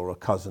uncle or a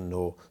cousin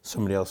or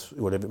somebody else,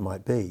 whatever it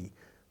might be,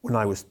 when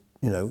I was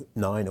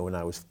 9 or when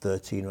I was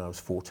 13 or when I was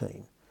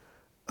 14.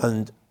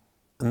 And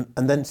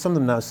then some of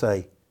them now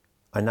say,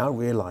 I now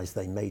realise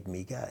they made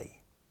me gay.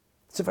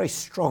 It's a very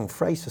strong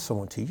phrase for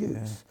someone to use.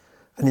 Yeah.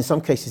 And in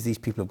some cases, these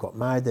people have got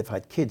married, they've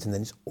had kids, and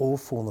then it's all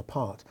fallen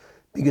apart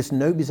because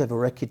nobody's ever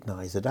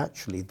recognised that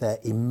actually their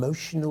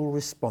emotional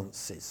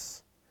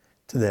responses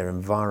to their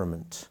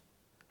environment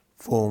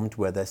formed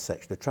where their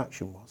sexual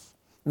attraction was.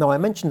 Now, I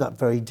mentioned that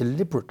very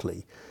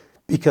deliberately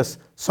because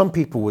some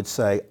people would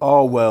say,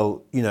 oh,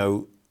 well,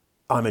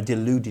 I'm a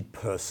deluded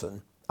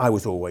person. I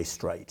was always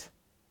straight.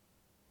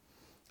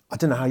 I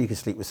don't know how you can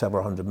sleep with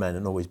several hundred men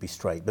and always be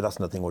straight, but that's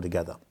nothing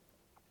altogether.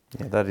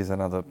 Yeah, that is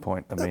another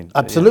point.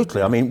 Absolutely.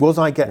 Yeah. I mean, was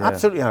I gay? Yeah.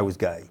 Absolutely, I was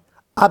gay.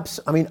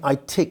 I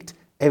ticked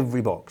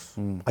every box.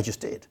 I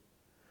just did.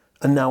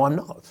 And now I'm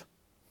not.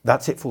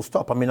 That's it, full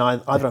stop.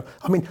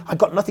 I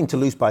got nothing to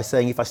lose by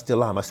saying if I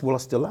still am. I said, well, I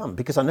still am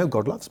because I know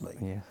God loves me.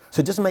 Yeah.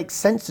 So it doesn't make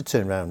sense to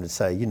turn around and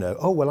say,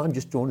 oh, well, I'm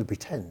just drawn to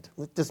pretend.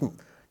 Well, it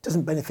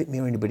doesn't benefit me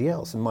or anybody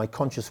else, and my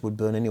conscience would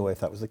burn anyway if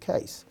that was the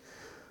case.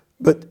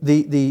 But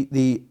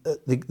the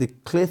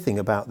clear thing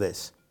about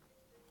this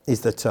is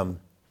that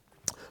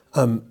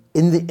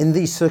in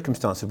these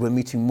circumstances, we're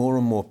meeting more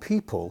and more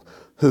people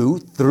who,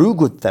 through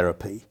good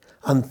therapy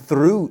and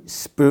through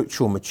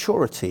spiritual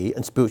maturity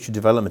and spiritual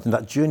development and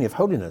that journey of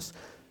holiness,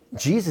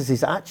 Jesus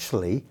is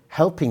actually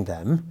helping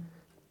them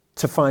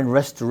to find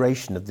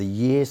restoration of the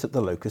years that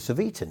the locusts have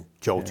eaten.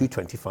 Joel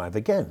 2:25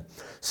 again.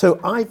 So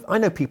I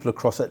know people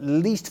across at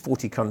least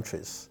 40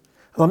 countries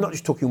And I'm not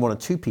just talking one or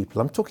two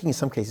people, I'm talking in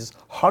some cases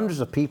hundreds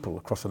of people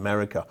across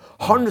America,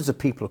 hundreds of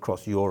people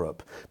across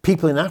Europe,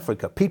 people in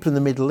Africa, people in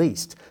the Middle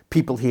East,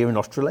 people here in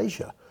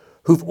Australasia,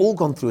 who've all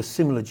gone through a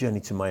similar journey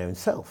to my own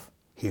self.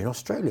 Here in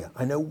Australia,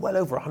 I know well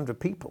over 100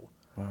 people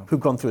who've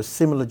gone through a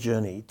similar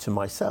journey to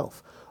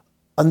myself.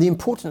 And the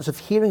importance of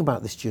hearing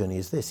about this journey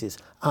is this, is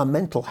our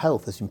mental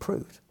health has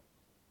improved.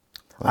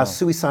 Our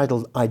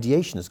suicidal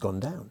ideation has gone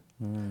down.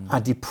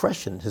 Our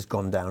depression has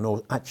gone down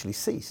or actually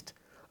ceased.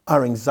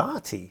 Our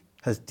anxiety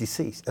has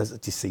decreased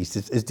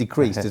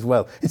as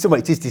well. In some way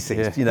it is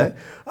deceased, you know.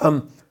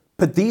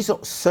 But these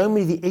are so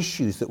many of the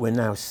issues that we're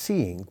now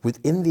seeing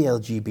within the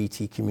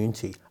LGBT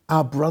community,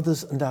 our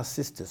brothers and our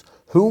sisters,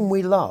 whom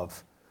we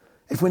love.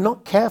 If we're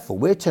not careful,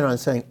 we're turning around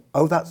saying,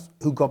 oh, that's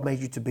who God made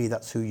you to be,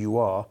 that's who you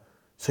are.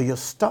 So you're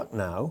stuck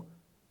now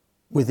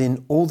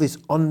within all these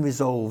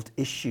unresolved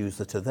issues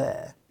that are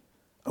there,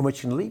 and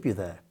which can leave you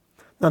there.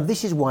 Now,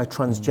 this is why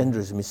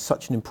transgenderism is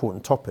such an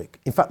important topic.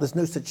 In fact, there's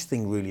no such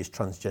thing really as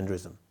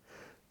transgenderism.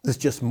 There's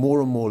just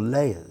more and more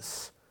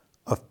layers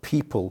of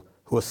people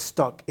who are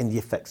stuck in the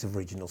effects of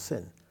original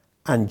sin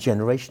and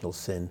generational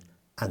sin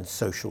and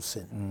social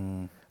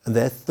sin. And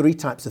there are three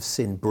types of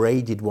sin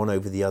braided one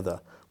over the other,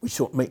 which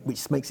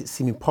makes it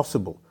seem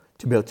impossible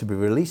to be able to be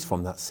released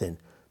from that sin.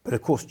 But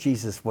of course,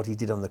 Jesus, what he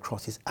did on the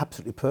cross is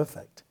absolutely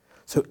perfect.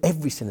 So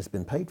every sin has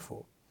been paid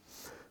for.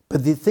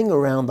 But the thing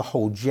around the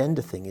whole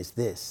gender thing is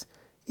this,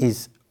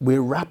 is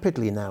we're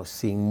rapidly now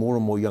seeing more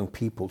and more young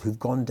people who've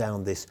gone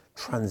down this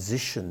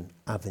transition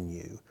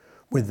avenue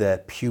with their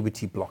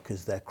puberty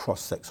blockers, their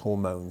cross-sex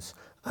hormones,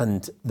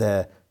 and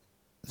their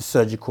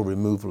surgical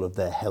removal of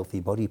their healthy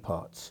body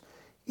parts.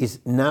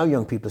 Is now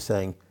young people are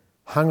saying,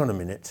 hang on a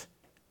minute,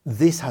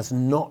 this has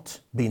not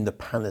been the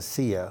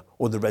panacea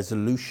or the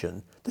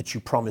resolution that you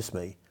promised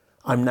me.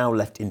 I'm now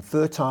left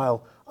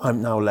infertile,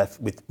 I'm now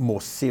left with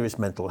more serious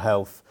mental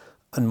health,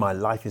 and my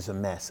life is a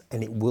mess,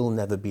 and it will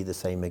never be the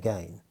same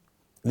again.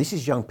 This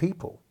is young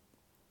people.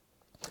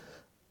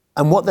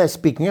 And what they're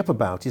speaking up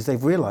about is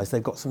they've realized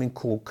they've got something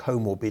called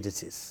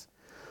comorbidities.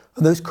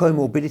 And those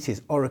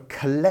comorbidities are a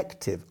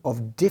collective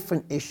of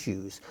different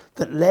issues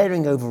that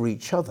layering over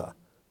each other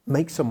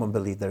make someone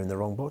believe they're in the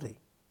wrong body.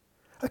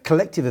 A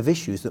collective of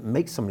issues that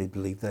make somebody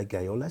believe they're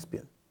gay or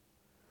lesbian.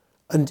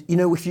 And you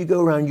know, if you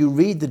go around, you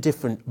read the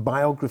different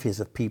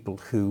biographies of people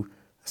who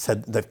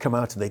said they've come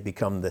out and they've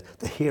become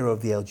the hero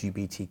of the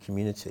LGBT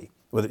community,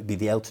 whether it be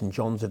the Elton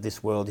Johns of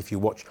this world. If you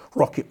watch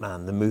Rocket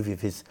Man, the movie of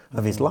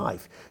his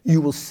life,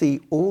 you will see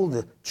all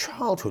the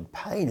childhood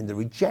pain and the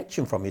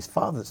rejection from his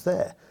father that's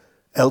there.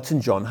 Elton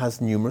John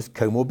has numerous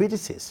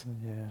comorbidities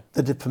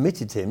that have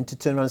permitted him to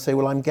turn around and say,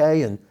 well, I'm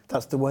gay and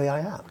that's the way I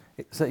am.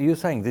 So you're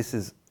saying this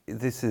is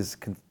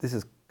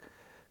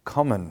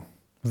common?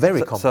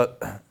 Very common. So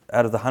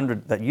out of the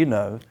 100 that you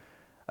know,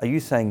 are you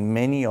saying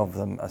many of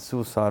them are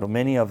suicidal,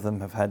 many of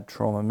them have had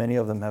trauma, many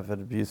of them have had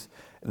abuse?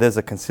 There's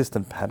a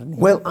consistent pattern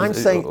here? Well, I'm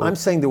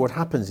saying that what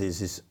happens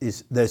is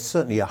there's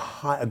certainly a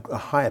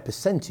higher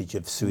percentage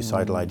of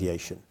suicidal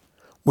ideation.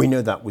 We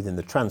know that within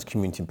the trans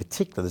community in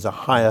particular, there's a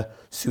higher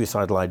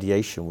suicidal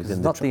ideation within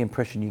it's the not the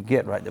impression you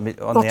get, right? I mean,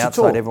 on Not the at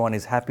outside, all. everyone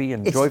is happy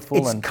and joyful.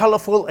 It's and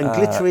colourful and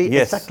glittery,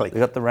 yes, exactly. You've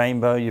got the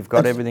rainbow, you've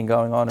got everything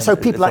going on. So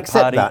and people it's a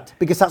accept party. that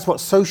because that's what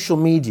social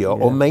media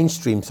or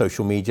mainstream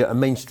social media and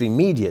mainstream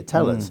media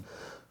tell us.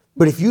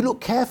 But if you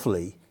look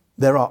carefully,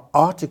 there are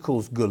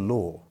articles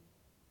galore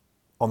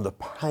on the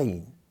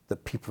pain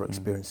that people are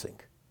experiencing.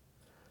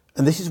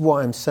 And this is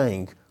why I'm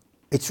saying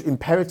it's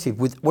imperative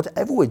with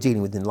whatever we're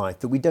dealing with in life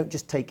that we don't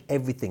just take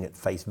everything at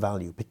face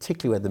value,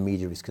 particularly where the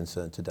media is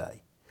concerned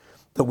today,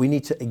 that we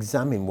need to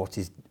examine what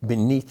is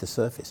beneath the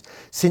surface.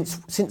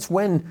 Since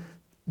when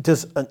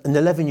does an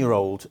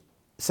 11-year-old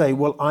say,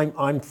 well,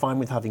 I'm fine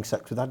with having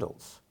sex with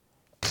adults?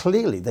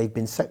 Clearly they've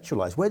been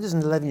sexualized. Where does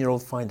an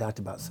 11-year-old find out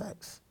about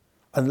sex?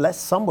 Unless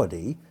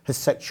somebody has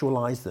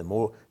sexualized them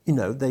or, you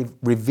know, they've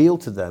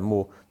revealed to them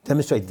or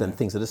demonstrated to them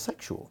things that are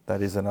sexual.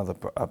 That is another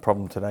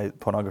problem today.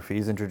 Pornography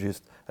is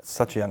introduced at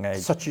such a young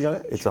age. Such a young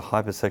age. It's a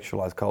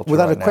hyper-sexualized culture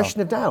Without right a question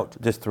now. of doubt.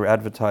 Just through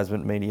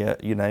advertisement, media,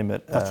 you name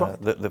it. That's right.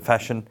 The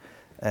fashion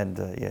and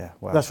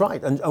wow. That's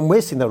right. And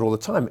we're seeing that all the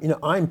time. You know,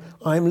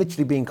 I'm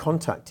literally being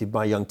contacted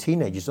by young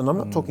teenagers, and I'm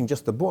not talking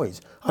just the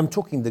boys. I'm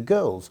talking the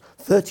girls,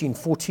 13,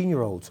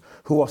 14-year-olds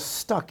who are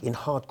stuck in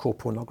hardcore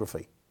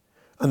pornography.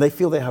 And they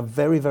feel they have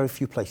very, very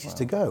few places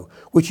to go,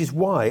 which is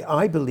why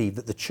I believe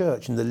that the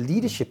church and the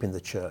leadership in the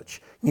church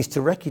needs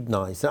to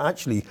recognize that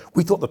actually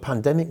we thought the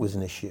pandemic was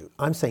an issue.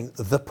 I'm saying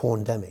the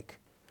porndemic.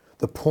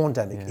 The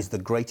porndemic is the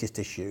greatest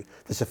issue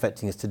that's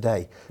affecting us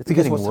today. It's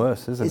getting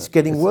worse, isn't it? It's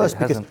getting worse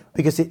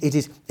because it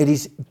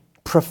is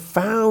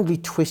profoundly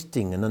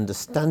twisting an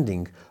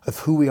understanding of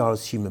who we are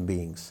as human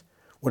beings,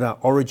 what our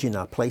origin,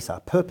 our place,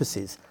 our purpose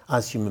is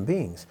as human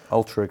beings.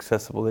 Ultra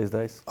accessible these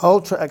days.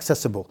 Ultra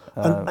accessible.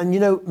 And you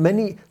know,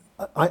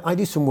 I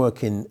do some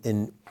work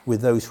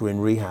with those who are in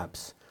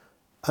rehabs.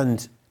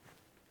 And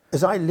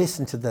as I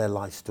listen to their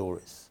life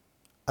stories,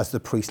 as the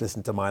priest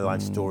listened to my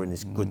life story and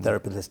this good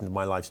therapist listened to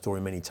my life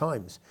story many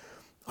times,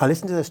 I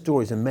listen to their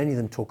stories, and many of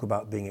them talk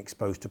about being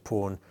exposed to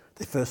porn.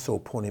 They first saw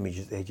porn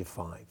images at the age of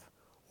 5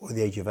 or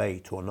the age of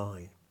 8 or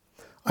 9.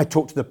 I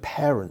talk to the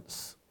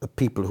parents of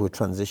people who are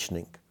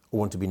transitioning or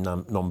want to be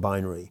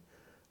non-binary,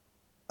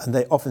 and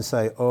they often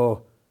say,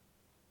 oh,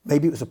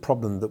 maybe it was a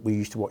problem that we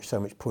used to watch so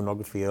much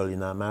pornography early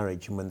in our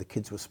marriage and when the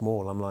kids were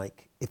small. I'm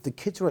like, if the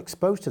kids are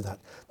exposed to that,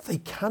 they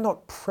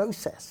cannot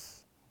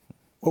process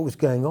what was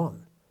going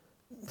on.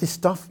 This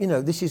stuff,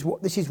 this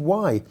is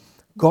why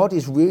God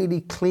is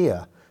really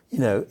clear,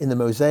 in the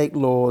Mosaic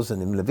laws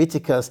and in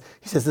Leviticus.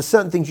 He says there's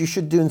certain things you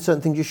should do and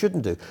certain things you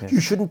shouldn't do. Yeah.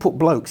 You shouldn't put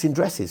blokes in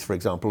dresses, for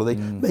example, or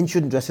men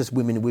shouldn't dress as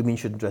women and women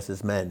shouldn't dress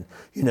as men,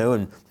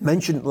 and men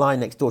shouldn't lie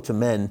next door to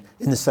men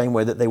in the same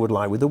way that they would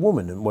lie with a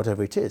woman and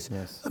whatever it is.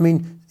 Yes. I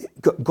mean,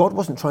 God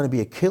wasn't trying to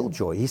be a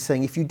killjoy. He's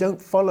saying if you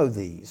don't follow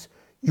these,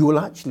 you will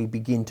actually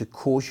begin to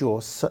cause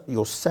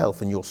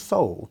yourself and your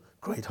soul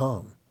great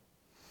harm.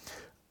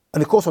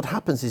 And of course what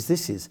happens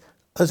is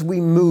as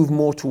we move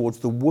more towards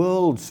the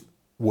world's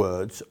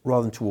words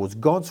rather than towards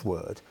God's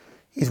word,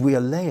 is we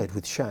are layered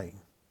with shame.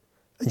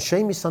 And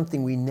shame is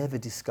something we never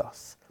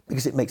discuss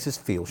because it makes us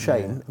feel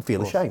shame and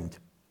feel ashamed.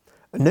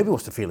 And nobody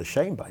wants to feel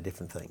ashamed by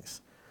different things.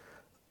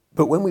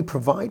 But when we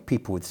provide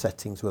people with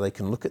settings where they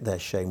can look at their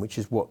shame, which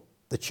is what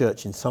the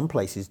church in some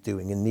places is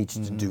doing and needs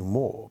to do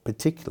more,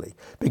 particularly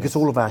because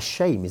all of our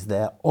shame is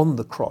there on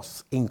the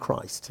cross in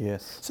Christ.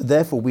 Yes. So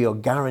therefore we are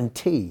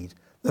guaranteed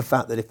the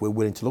fact that if we're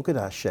willing to look at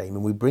our shame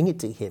and we bring it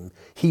to him,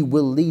 he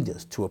will lead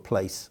us to a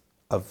place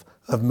of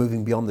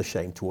moving beyond the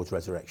shame towards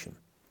resurrection.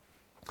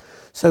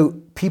 So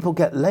people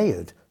get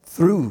layered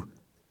through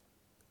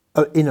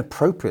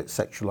inappropriate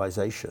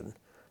sexualization,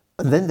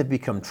 and then they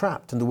become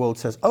trapped, and the world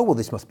says, oh, well,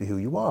 this must be who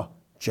you are.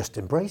 Just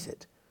embrace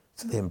it.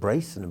 So they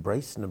embrace and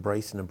embrace and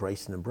embrace and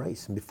embrace and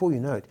embrace. And before you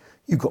know it,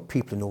 you've got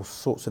people in all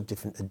sorts of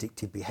different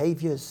addictive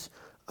behaviors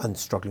and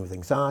struggling with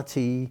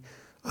anxiety.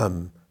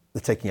 They're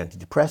taking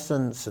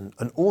antidepressants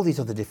and all these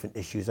other different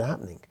issues are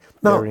happening.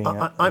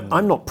 Now,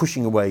 I'm not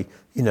pushing away,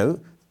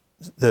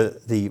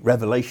 the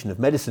revelation of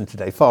medicine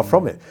today, far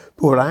from it.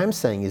 But what I am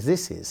saying is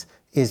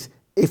is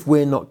if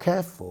we're not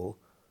careful,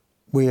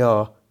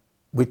 we're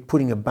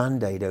putting a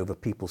Band-Aid over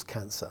people's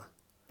cancer.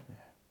 Yeah.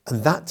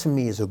 And that to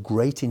me is a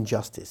great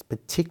injustice,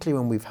 particularly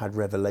when we've had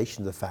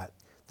revelation of the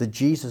fact that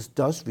Jesus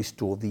does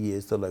restore the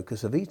years the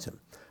locusts have eaten.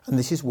 And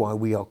this is why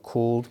we are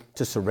called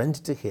to surrender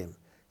to him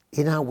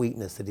in our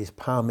weakness, that his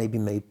power may be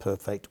made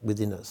perfect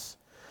within us.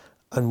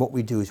 And what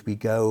we do is we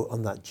go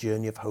on that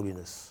journey of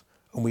holiness,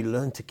 and we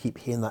learn to keep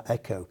hearing that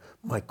echo.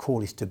 My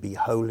call is to be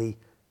holy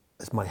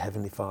as my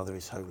Heavenly Father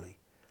is holy.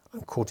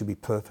 I'm called to be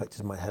perfect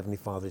as my Heavenly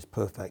Father is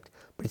perfect.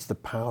 But it's the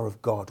power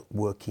of God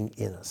working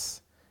in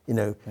us,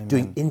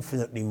 doing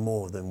infinitely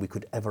more than we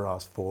could ever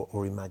ask for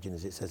or imagine,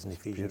 as it says in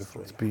Ephesians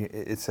 3.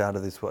 It's out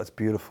of this world. It's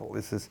beautiful.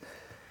 This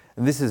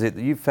is it.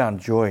 You've found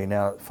joy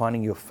now,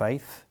 finding your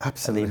faith.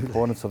 Absolutely. And the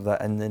importance of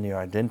that, and then your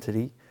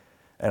identity.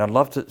 And I'd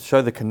love to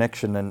show the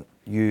connection. And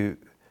you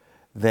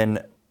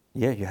then,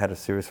 you had a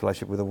serious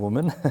relationship with a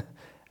woman,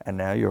 and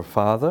now you're a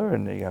father,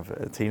 and you have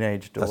a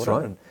teenage daughter. That's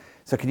right. And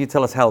so can you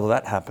tell us how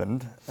that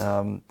happened?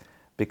 And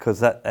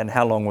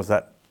how long was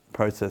that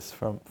process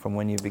from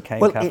when you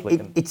became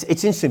Catholic? It's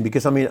interesting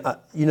because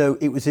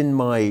it was in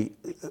my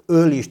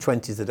earliest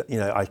 20s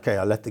that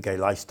I left the gay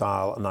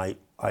lifestyle and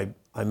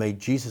I made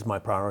Jesus my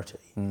priority.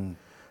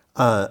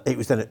 It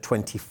was then at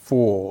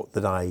 24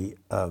 that I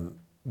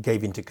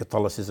gave into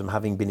Catholicism,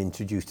 having been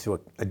introduced to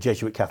a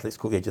Jesuit Catholic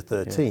school at the age of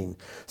 13.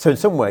 Yeah. So in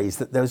some ways,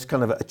 that there was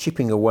kind of a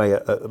chipping away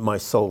at my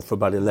soul for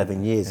about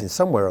 11 years in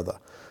some way or other,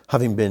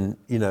 having been,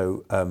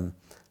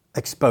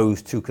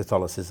 exposed to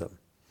Catholicism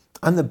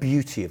and the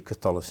beauty of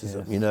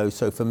Catholicism. Yes.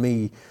 So for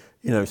me,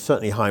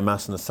 certainly High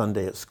Mass on a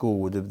Sunday at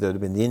school there'd have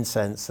been the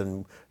incense,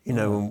 and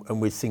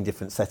and we'd sing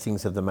different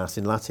settings of the Mass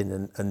in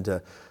Latin, and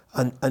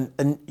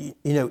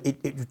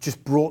it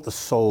just brought the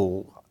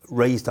soul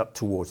raised up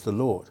towards the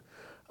Lord.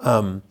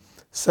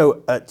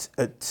 So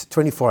at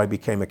 24 I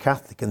became a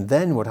Catholic, and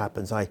then what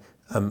happens, I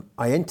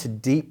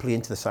entered deeply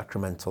into the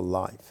sacramental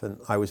life, and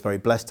I was very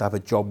blessed to have a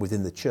job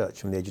within the church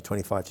from the age of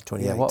 25 to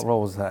 28. Yeah, what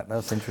role was that?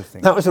 That's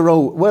interesting. That was a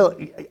role, well,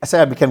 I say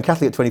I became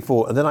Catholic at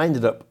 24, and then I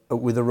ended up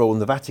with a role in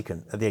the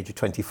Vatican at the age of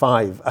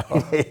 25.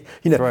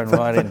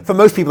 For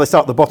most people, they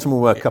start at the bottom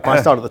and work up.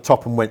 I started at the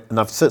top and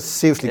I've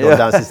seriously gone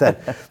down since then.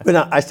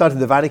 But I started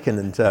in the Vatican,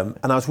 and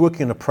I was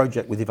working on a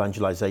project with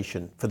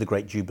evangelization for the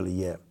Great Jubilee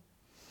year.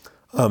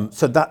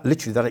 So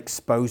that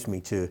exposed me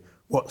to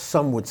what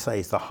some would say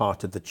is the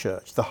heart of the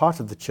church. The heart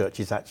of the church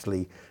is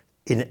actually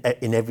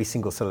in every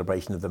single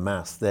celebration of the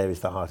Mass. There is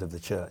the heart of the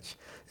church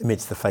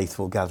amidst the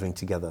faithful gathering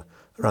together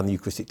around the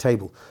Eucharistic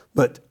table.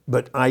 But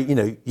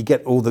you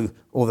get all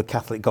the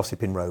Catholic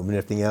gossip in Rome and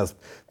everything else.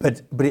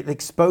 But it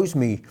exposed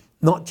me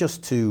not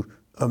just to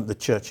the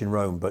church in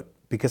Rome, but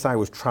because I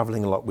was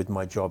traveling a lot with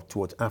my job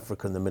towards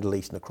Africa and the Middle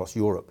East and across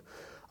Europe,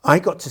 I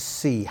got to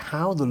see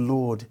how the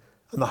Lord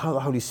and how the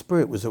Holy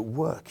Spirit was at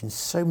work in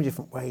so many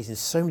different ways, in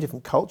so many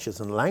different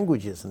cultures and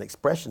languages and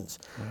expressions.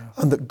 Yeah.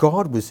 And that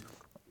God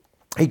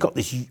he got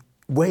this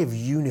way of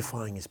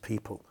unifying his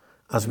people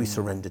as we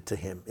surrendered to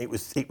him. It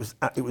was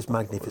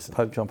magnificent.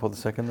 Pope John Paul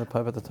II, the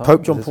Pope at the time?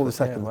 Pope John Paul II,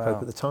 Yeah, the wow.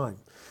 Pope at the time.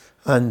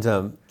 And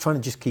trying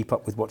to just keep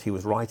up with what he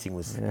was writing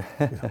was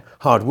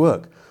hard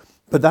work.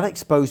 But that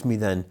exposed me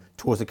then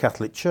towards the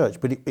Catholic Church.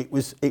 But it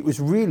was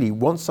really,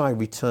 once I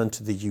returned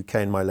to the UK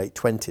in my late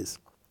 20s,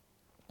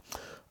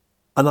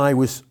 and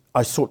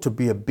I sought to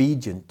be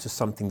obedient to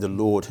something the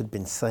Lord had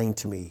been saying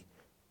to me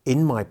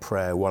in my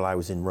prayer while I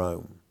was in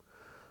Rome.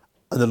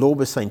 And the Lord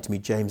was saying to me,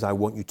 James, I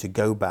want you to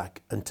go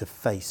back and to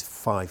face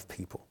 5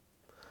 people.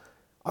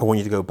 I want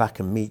you to go back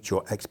and meet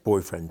your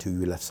ex-boyfriend who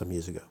you left some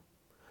years ago.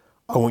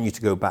 I want you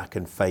to go back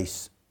and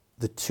face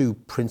the 2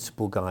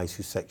 principal guys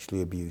who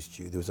sexually abused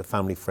you. There was a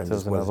family friend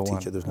as well as a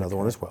teacher. There was another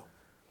one as well.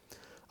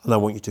 And I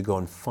want you to go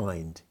and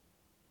find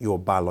your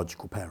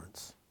biological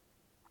parents.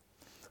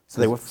 So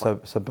they were.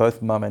 So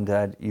both mum and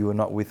dad, you were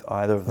not with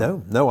either of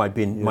them? No.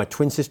 My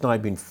twin sister and I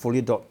had been fully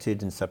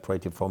adopted and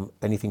separated from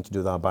anything to do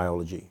with our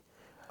biology.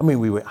 I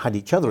mean, had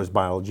each other as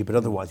biology, but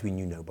otherwise we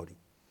knew nobody.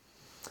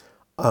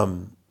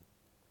 And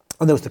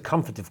there was the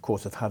comfort, of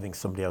course, of having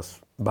somebody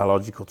else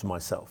biological to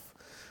myself.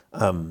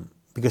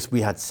 Because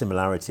we had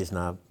similarities in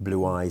our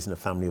blue eyes and a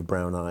family of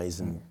brown eyes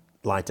and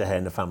lighter hair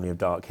and a family of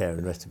dark hair and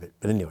the rest of it.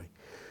 But anyway,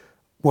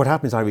 what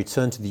happened is I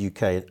returned to the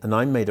UK and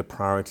I made a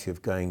priority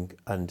of going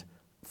and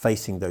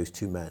facing those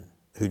 2 men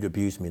who'd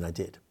abused me, and I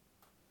did.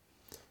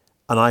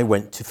 And I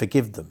went to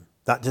forgive them.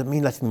 That doesn't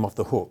mean letting them off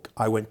the hook.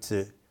 I went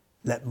to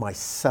let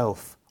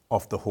myself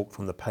off the hook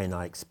from the pain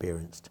I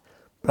experienced.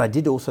 But I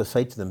did also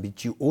say to them,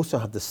 but you also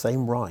have the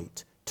same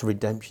right to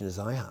redemption as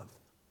I have.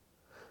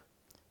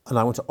 And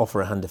I want to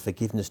offer a hand of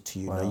forgiveness to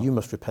you. Wow. Now you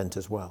must repent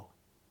as well.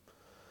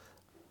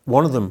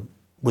 One of them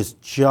was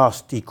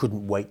he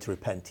couldn't wait to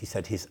repent. He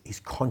said his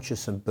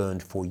conscience had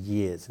burned for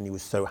years and he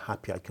was so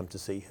happy I'd come to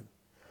see him.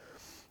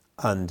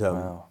 And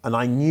wow. And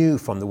I knew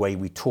from the way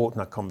we talked in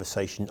our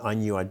conversation, I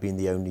knew I'd been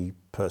the only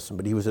person,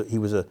 but he was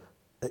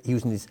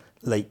in his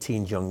late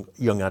teens,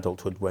 young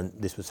adulthood when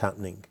this was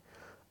happening.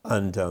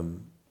 And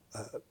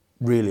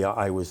really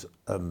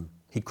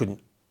he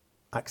couldn't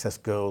access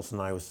girls,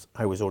 and I was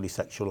already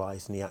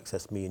sexualized, and he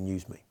accessed me and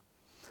used me.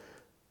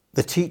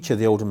 The teacher,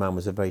 the older man,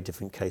 was a very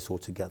different case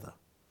altogether.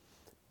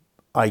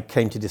 I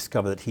came to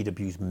discover that he'd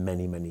abused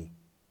many, many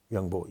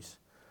young boys.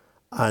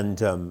 And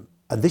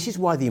this is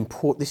why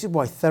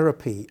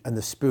therapy and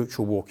the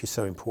spiritual walk is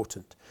so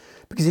important.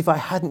 Because if I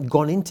hadn't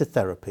gone into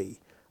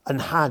therapy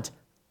and had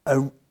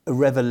a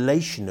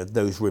revelation of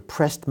those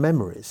repressed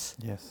memories,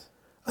 yes,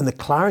 and the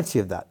clarity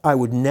of that, I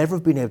would never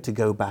have been able to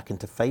go back and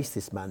to face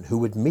this man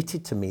who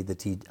admitted to me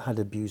that he had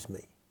abused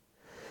me.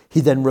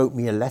 He then wrote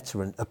me a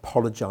letter and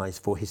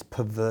apologized for his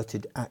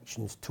perverted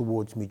actions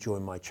towards me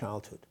during my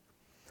childhood.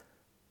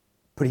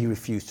 But he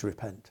refused to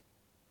repent.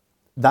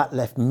 That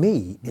left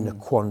me in a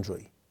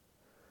quandary.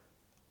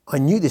 I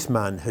knew this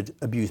man had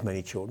abused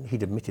many children.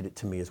 He'd admitted it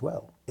to me as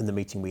well in the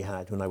meeting we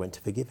had when I went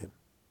to forgive him.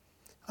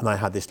 And I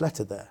had this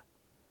letter there.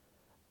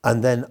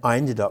 And then I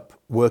ended up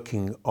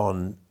working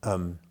on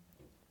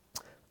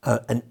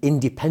an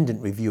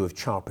independent review of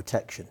child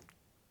protection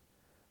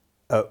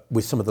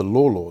with some of the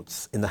law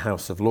lords in the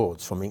House of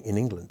Lords in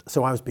England.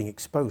 So I was being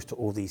exposed to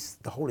all the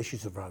whole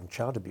issues around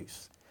child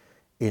abuse.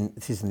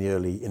 This is in the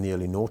early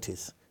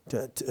noughties.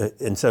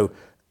 And so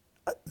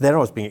there I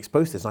was being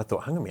exposed to this, and I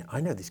thought, hang on a minute,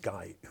 I know this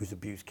guy who's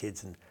abused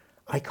kids, and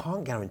I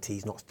can't guarantee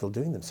he's not still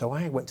doing them. So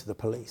I went to the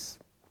police.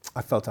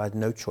 I felt I had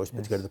no choice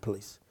but to go to the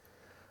police.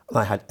 And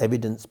I had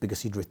evidence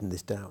because he'd written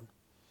this down.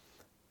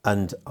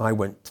 And I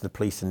went to the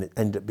police, and it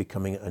ended up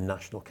becoming a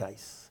national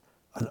case.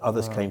 And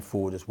others came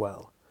forward as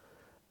well.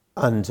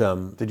 And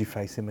did you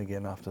face him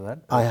again after that?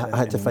 I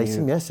had to face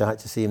him, yes. I had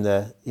to see him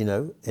there,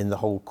 in the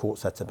whole court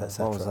setup,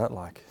 etc. What was that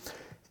like?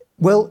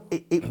 Well,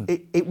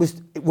 it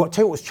was. What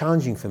was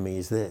challenging for me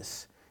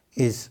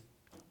is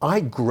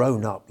I'd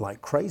grown up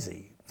like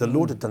crazy. The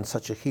Lord had done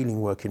such a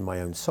healing work in my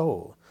own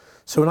soul.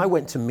 So when I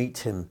went to meet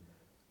him,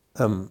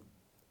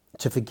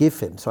 to forgive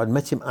him, so I'd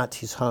met him at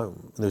his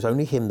home. There was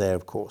only him there,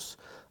 of course.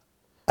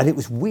 And it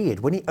was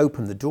weird. When he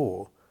opened the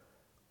door,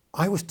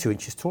 I was 2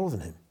 inches taller than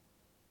him.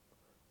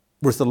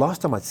 Whereas the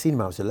last time I'd seen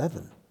him, I was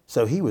 11.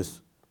 So he was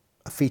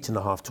 1.5 feet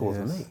taller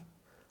than me.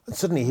 And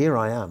suddenly here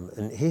I am,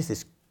 and here's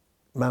this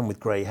man with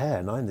grey hair,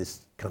 and I'm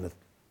this kind of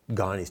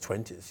guy in his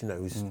 20s,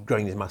 who's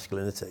growing his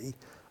masculinity.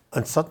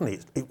 And suddenly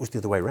it was the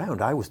other way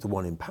around. I was the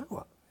one in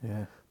power.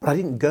 Yeah. But I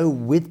didn't go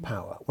with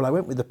power. Well, I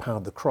went with the power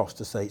of the cross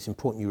to say it's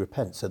important you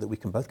repent so that we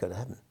can both go to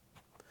heaven.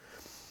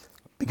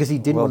 Because he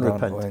didn't want to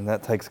repent. Well, and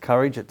that takes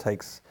courage. It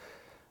takes,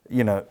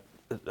 a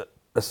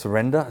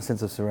surrender, a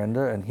sense of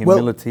surrender and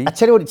humility. Well, I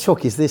tell you what it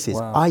took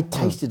I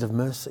tasted of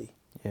mercy.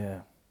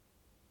 Yeah.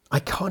 I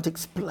can't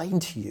explain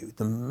to you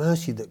the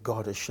mercy that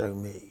God has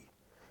shown me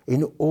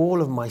in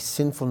all of my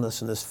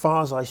sinfulness, and as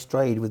far as I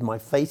strayed with my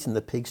face in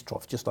the pig's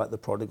trough, just like the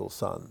prodigal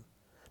son.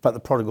 In fact, the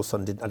prodigal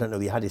son I don't know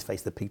that he had his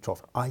face in the pig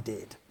trough. I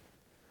did.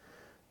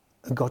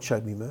 And God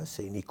showed me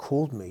mercy, and he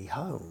called me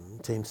home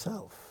to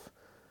himself.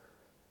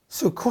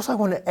 So, of course, I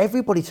want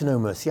everybody to know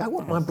mercy. I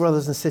want my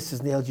brothers and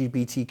sisters in the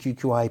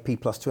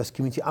LGBTQI+2S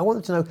community, I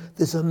want them to know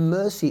there's a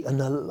mercy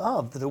and a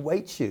love that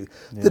awaits you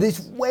that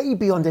is way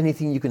beyond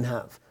anything you can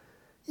have.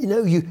 You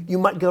know, you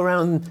might go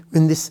around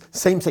in this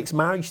same-sex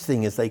marriage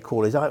thing, as they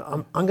call it.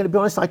 I'm going to be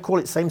honest, I call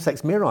it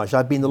same-sex mirage.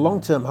 I've been the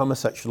long-term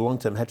homosexual,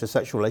 long-term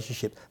heterosexual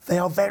relationship. They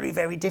are very,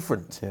 very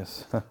different.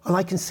 Yes. And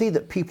I can see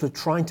that people are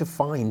trying to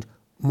find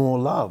more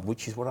love,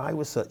 which is what I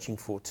was searching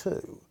for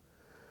too.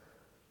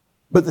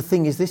 But the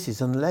thing is this, is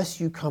unless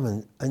you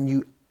come and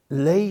you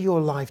lay your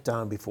life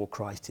down before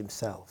Christ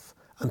himself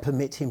and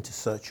permit him to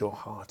search your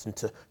heart and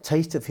to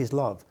taste of his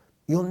love,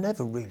 you'll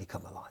never really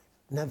come alive.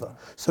 Never.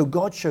 So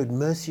God showed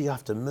mercy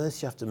after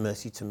mercy after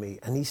mercy to me,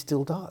 and he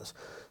still does.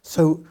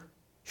 So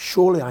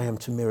surely I am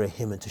to mirror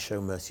him and to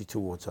show mercy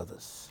towards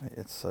others.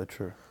 It's so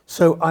true.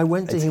 So I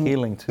went to him. It's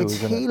healing too, it's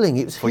isn't healing.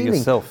 it? It was for healing.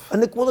 yourself.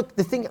 And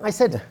the thing I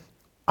said,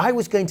 I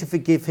was going to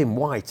forgive him.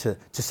 Why? To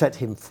set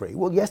him free.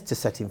 Well, yes, to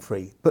set him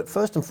free. But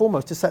first and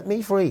foremost, to set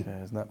me free.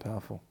 Yeah, isn't that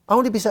powerful? I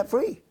want to be set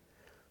free.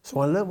 So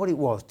I learned what it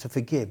was to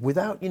forgive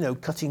without,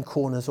 cutting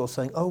corners or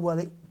saying, oh,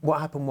 well, what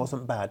happened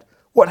wasn't bad.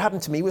 What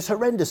happened to me was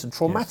horrendous and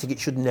traumatic. Yes.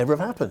 It should never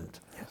have happened.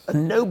 Yes.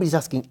 And nobody's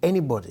asking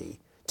anybody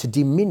to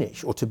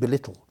diminish or to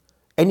belittle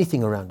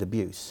anything around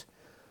abuse.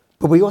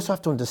 But we also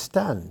have to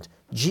understand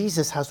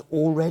Jesus has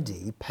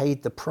already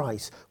paid the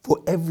price for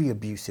every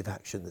abusive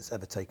action that's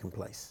ever taken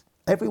place.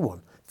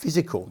 Everyone.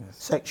 Physical,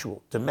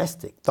 sexual,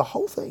 domestic, the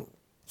whole thing.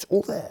 It's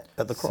all there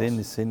at the cross. Sin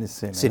is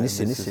sin. Sin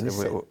is sin.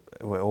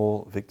 We're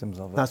all victims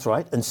of it. That's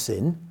right. And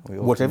sin,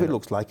 whatever it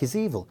looks like, is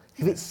evil.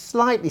 If it's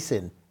slightly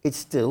sin, it's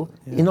still,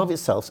 in of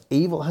itself,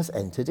 evil has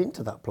entered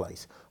into that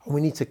place. And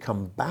we need to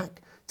come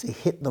back to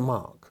hit the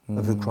mark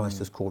of who Christ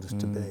has called us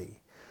to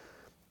be.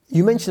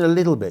 You mentioned a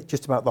little bit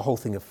just about the whole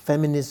thing of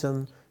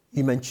feminism.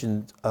 You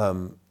mentioned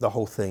the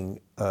whole thing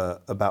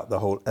about the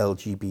whole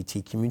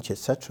LGBT community,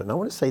 etc. And I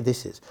want to say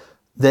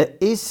there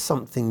is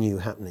something new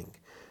happening.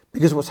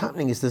 Because what's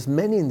happening is there's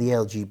many in the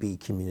LGB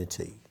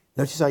community.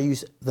 Notice I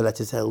use the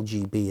letters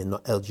LGB and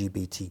not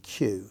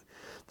LGBTQ.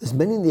 There's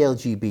many in the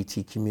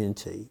LGBT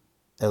community,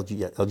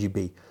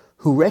 LGB,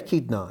 who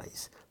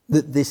recognize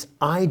that this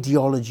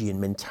ideology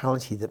and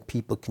mentality that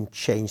people can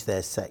change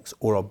their sex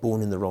or are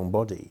born in the wrong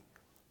body,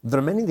 there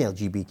are many in the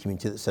LGBT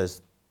community that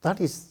says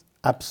that is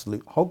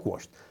absolute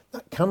hogwash.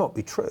 That cannot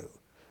be true.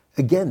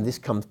 Again, this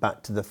comes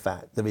back to the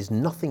fact there is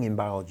nothing in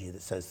biology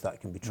that says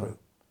that can be true.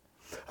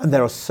 And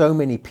there are so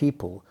many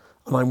people,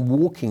 and I'm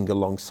walking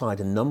alongside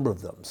a number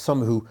of them,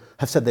 some who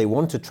have said they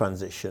want to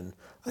transition,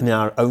 and in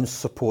our own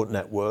support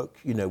network,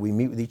 we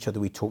meet with each other,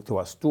 we talk through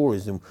our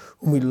stories, and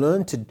we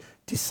learn to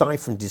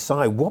decipher and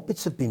decide what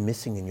bits have been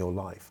missing in your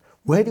life.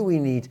 Where do we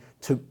need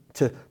to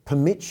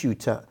permit you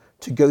to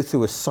go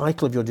through a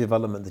cycle of your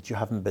development that you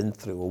haven't been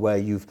through, or where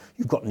you've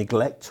got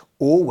neglect,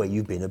 or where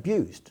you've been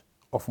abused,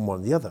 often one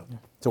or the other.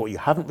 So what you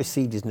haven't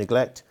received is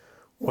neglect.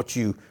 What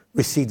you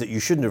received that you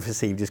shouldn't have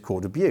received is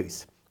called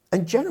abuse.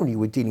 And generally,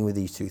 we're dealing with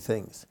these two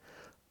things.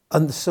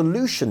 And the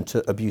solution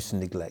to abuse and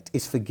neglect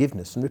is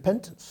forgiveness and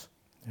repentance.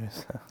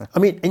 Yes. I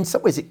mean, in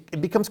some ways, it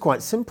becomes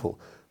quite simple,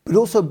 but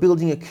also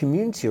building a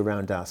community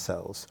around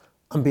ourselves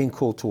and being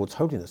called towards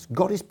holiness.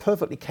 God is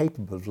perfectly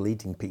capable of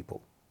leading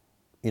people.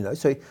 And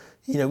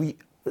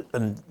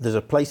there's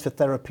a place for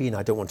therapy, and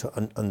I don't want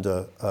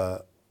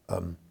to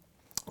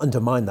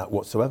undermine that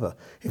whatsoever.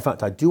 In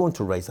fact, I do want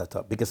to raise that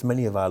up because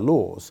many of our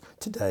laws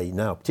today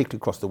now, particularly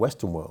across the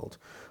Western world,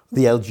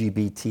 the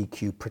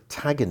LGBTQ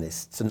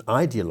protagonists and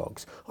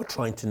ideologues are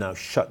trying to now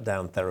shut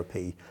down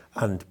therapy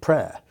and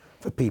prayer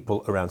for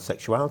people around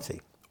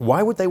sexuality.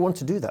 Why would they want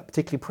to do that,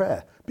 particularly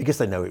prayer? Because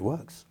they know it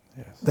works.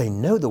 Yes. They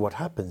know that what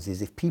happens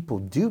is if people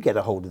do get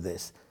a hold of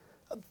this,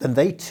 then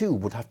they too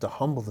would have to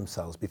humble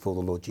themselves before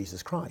the Lord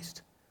Jesus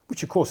Christ,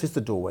 which of course is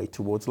the doorway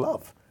towards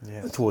love,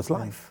 and towards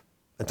life,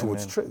 and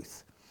towards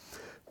truth.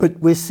 But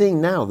we're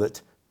seeing now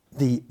that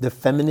the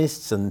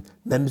feminists and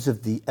members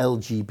of the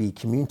LGB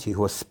community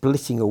who are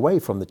splitting away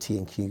from the T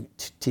and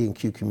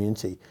Q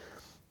community,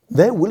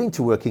 they're willing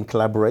to work in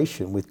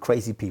collaboration with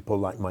crazy people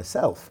like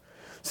myself.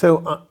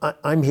 So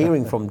I'm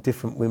hearing from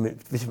different women,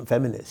 different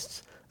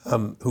feminists,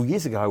 who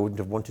years ago I wouldn't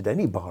have wanted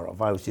any bar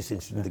of. I was just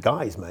interested in the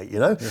guys, mate,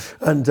 Yes.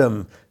 And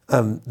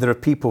there are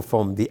people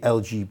from the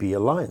LGB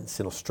Alliance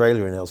in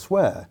Australia and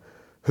elsewhere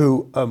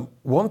who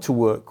want to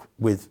work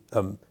with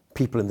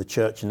people in the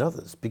church and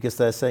others, because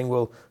they're saying,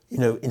 well,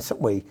 in some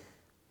way,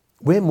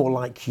 we're more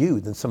like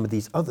you than some of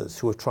these others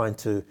who are trying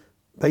to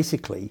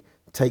basically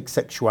take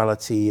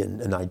sexuality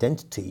and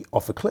identity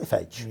off a cliff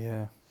edge.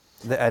 Yeah.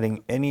 They're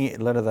adding any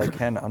letter they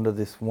can under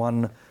this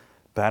one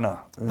banner.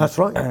 That's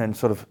right. And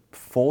sort of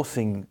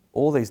forcing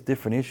all these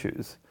different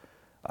issues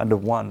under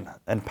one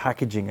and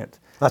packaging it.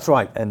 That's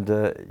right. And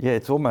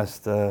it's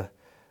almost,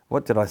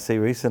 what did I see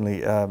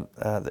recently? The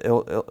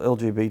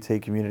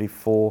LGBT community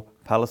for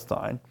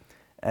Palestine.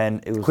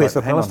 And it was Queers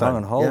like, hang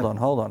on,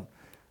 hold on.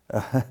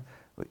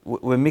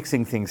 We're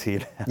mixing things here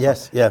now.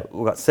 Yes, yeah.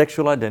 We've got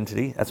sexual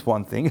identity, that's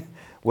one thing.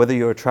 Whether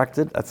you're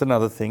attracted, that's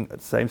another thing.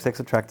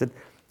 Same-sex attracted.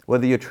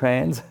 Whether you're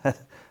trans,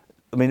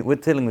 I mean, we're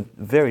dealing with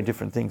very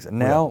different things. And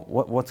now,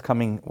 what's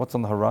coming? What's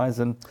on the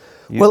horizon?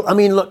 Well, I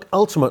mean, look,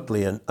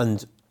 ultimately,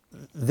 and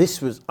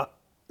this was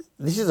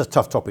this is a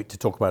tough topic to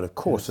talk about, of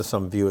course, for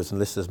some viewers and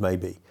listeners,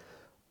 maybe.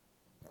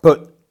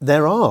 But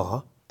there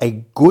are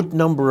a good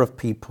number of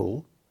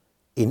people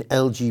in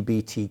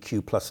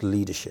LGBTQ plus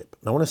leadership.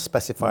 And I want to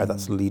specify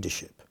that's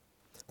leadership.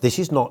 This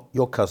is not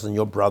your cousin,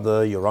 your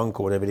brother, your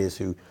uncle, whatever it is,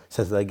 who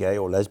says they're gay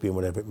or lesbian,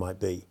 whatever it might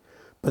be.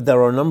 But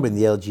there are a number in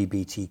the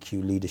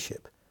LGBTQ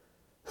leadership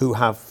who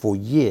have for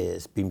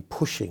years been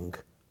pushing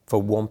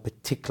for one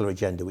particular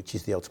agenda, which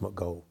is the ultimate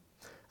goal.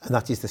 And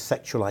that is the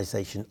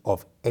sexualization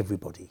of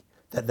everybody,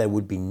 that there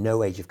would be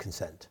no age of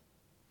consent.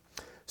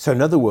 So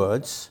in other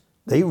words,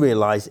 they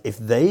realize if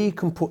they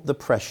can put the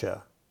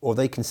pressure, or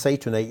they can say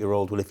to an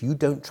 8-year-old, well, if you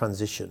don't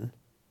transition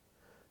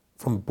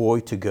from boy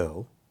to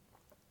girl,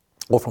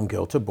 or from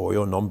girl to boy,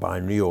 or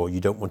non-binary, or you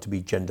don't want to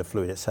be gender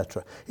fluid,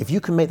 etc. If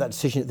you can make that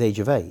decision at the age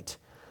of 8,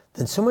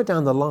 then somewhere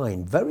down the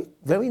line, very,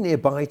 very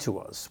nearby to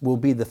us, will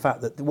be the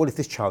fact that, what if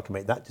this child can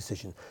make that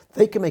decision?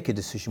 They can make a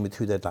decision with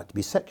who they'd like to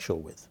be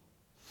sexual with.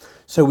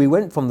 So we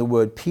went from the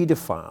word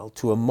paedophile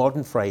to a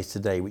modern phrase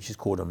today, which is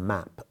called a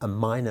MAP, a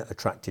minor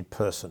attracted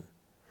person,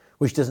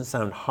 which doesn't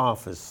sound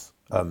half as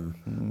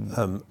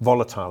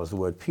volatile as the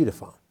word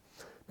paedophile.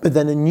 But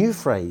then a new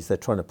phrase they're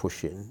trying to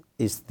push in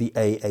is the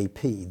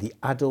AAP, the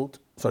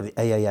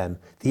AAM,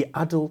 the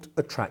adult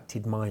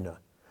attracted minor.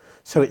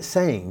 So it's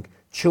saying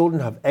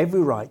children have every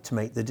right to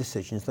make the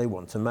decisions they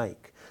want to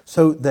make.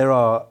 So there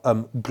are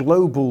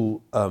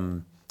global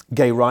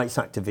gay rights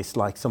activists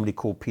like somebody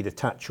called Peter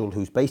Tatchell,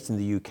 who's based in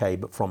the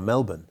UK but from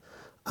Melbourne.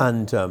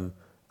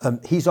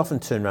 And he's often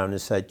turned around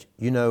and said,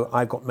 you know,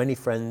 I've got many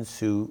friends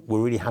who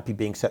were really happy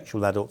being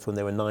sexual adults when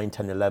they were 9,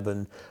 10,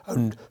 11,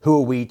 and who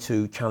are we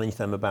to challenge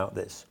them about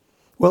this?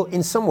 Well,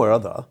 in some way or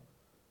other,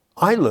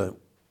 I learned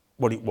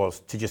what it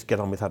was to just get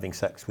on with having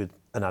sex with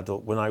an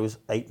adult when I was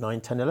 8,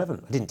 9, 10,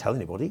 11. I didn't tell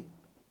anybody.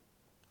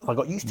 I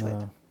got used to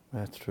it.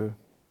 That's true.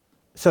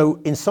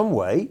 So in some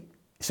way,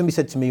 somebody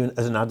said to me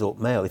as an adult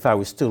male, if I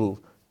was still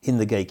in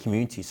the gay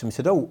community, somebody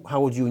said, oh,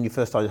 how old were you when you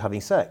first started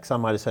having sex? I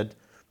might have said,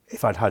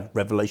 if I'd had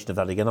revelation of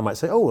that again, I might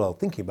say, oh, well,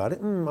 thinking about it,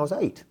 I was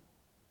 8.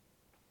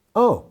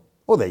 Oh,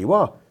 well, there you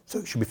are. So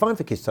it should be fine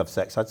for kids to have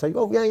sex. I'd say,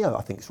 oh, yeah,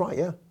 I think it's right,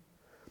 yeah.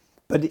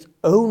 But it's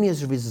only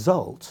as a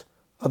result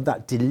of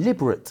that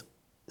deliberate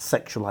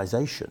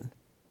sexualization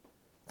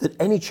that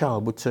any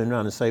child would turn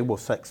around and say, well,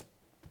 sex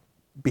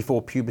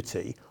before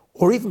puberty,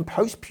 or even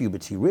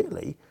post-puberty,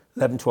 really,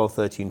 11, 12,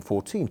 13,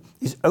 14,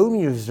 is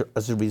only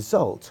as a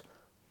result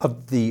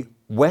of the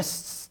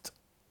West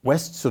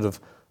sort of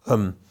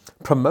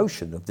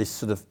promotion of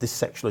this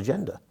sexual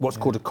agenda, what's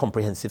called a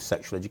comprehensive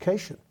sexual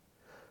education.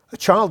 A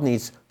child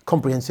needs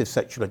comprehensive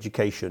sexual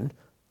education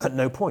at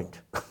no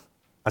point,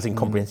 as in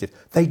comprehensive.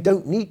 They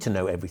don't need to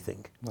know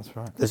everything. That's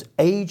right. There's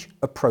age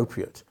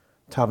appropriate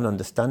to have an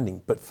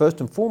understanding, but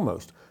first and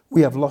foremost,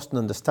 we have lost an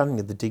understanding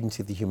of the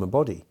dignity of the human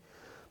body.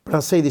 But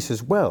I'll say this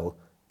as well,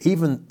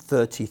 even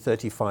 30,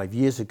 35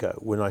 years ago,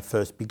 when I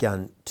first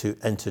began to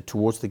enter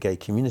towards the gay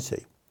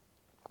community,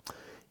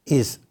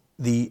 is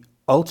the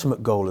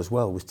ultimate goal as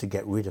well was to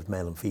get rid of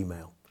male and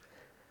female.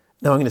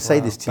 Now I'm going to say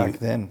this to you.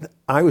 Then.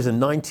 I was a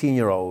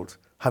 19-year-old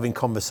having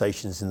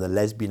conversations in the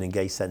Lesbian and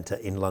Gay Centre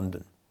in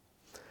London.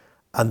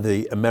 And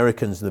the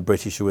Americans and the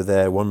British who were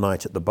there one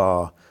night at the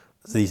bar,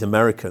 these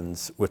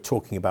Americans were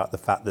talking about the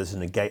fact there's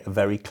a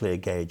very clear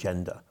gay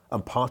agenda.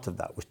 And part of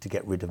that was to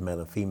get rid of male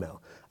and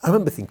female. I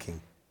remember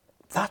thinking,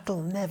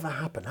 that'll never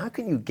happen. How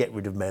can you get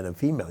rid of male and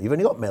female? You've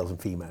only got males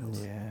and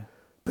females. Yeah.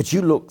 But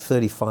you look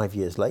 35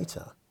 years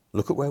later,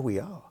 look at where we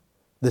are.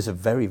 There's a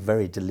very,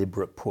 very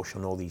deliberate push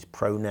on all these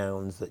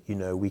pronouns that, you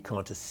know, we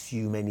can't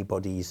assume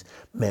anybody's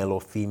male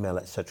or female,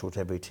 etc.,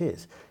 whatever it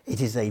is.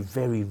 It is a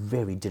very,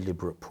 very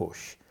deliberate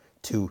push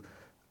to,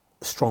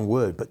 strong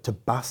word, but to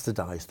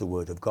bastardize the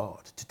word of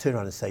God, to turn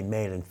around and say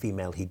male and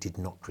female, he did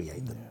not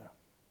create them. Yeah.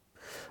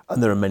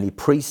 And there are many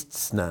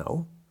priests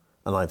now,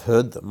 and I've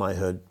heard them. I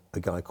heard a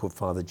guy called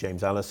Father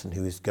James Allison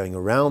who is going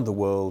around the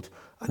world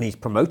and he's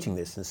promoting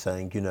this and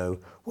saying, you know,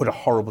 what a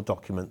horrible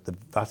document the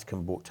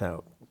Vatican brought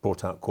out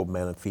called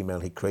Male and Female.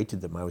 He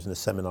created them. I was in a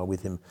seminar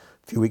with him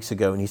a few weeks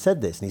ago and he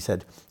said this, and he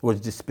said, what a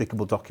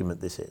despicable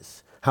document this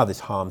is, how this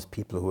harms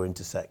people who are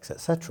intersex,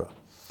 etc.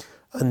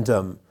 And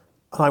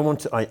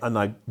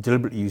I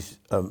deliberately use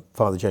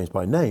Father James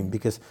by name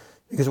because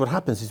what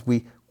happens is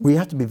we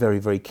have to be very,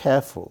 very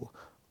careful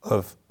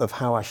of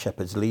how our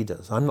shepherds lead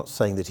us. I'm not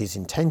saying that his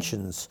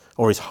intentions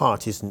or his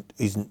heart isn't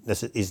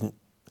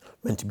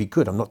meant to be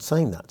good. I'm not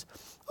saying that.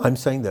 I'm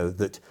saying, though,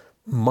 that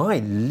my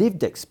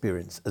lived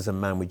experience as a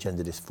man with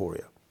gender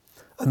dysphoria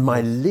and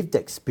my lived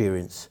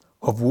experience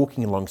of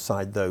walking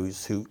alongside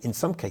those who, in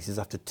some cases,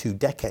 after 2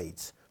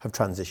 decades, have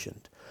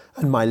transitioned,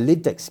 and my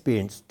lived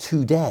experience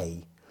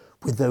today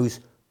with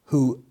those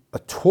who are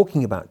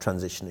talking about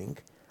transitioning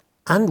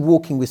and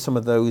walking with some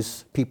of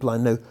those people I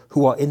know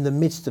who are in the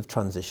midst of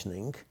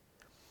transitioning,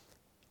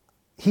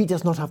 he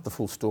does not have the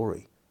full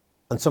story.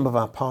 And some of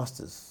our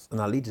pastors and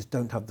our leaders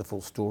don't have the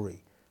full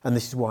story. And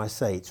this is why I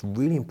say it's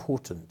really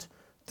important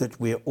that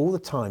we're all the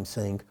time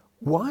saying,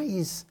 why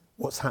is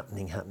what's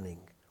happening?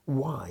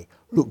 Why?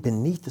 Look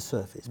beneath the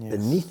surface,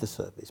 beneath the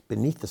surface,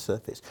 beneath the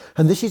surface.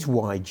 And this is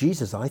why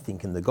Jesus, I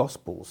think, in the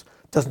Gospels,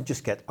 doesn't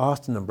just get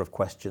asked a number of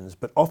questions,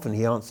 but often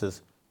he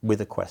answers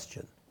with a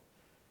question.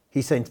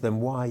 He's saying to them,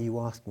 why are you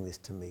asking this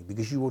to me?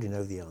 Because you already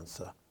know the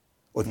answer.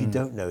 Or if you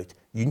don't know it,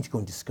 you need to go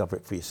and discover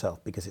it for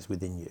yourself because it's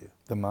within you.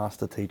 The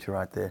master teacher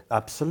right there.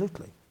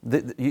 Absolutely.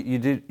 You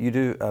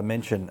do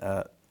mention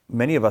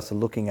many of us are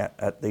looking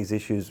at these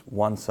issues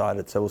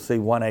one-sided. So we'll see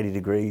 180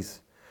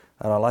 degrees.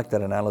 And I like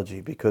that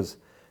analogy because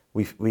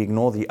we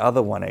ignore the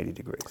other 180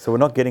 degrees. So we're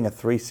not getting a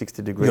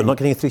 360 degree. You're not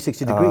getting a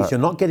 360 degrees. You're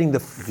not getting the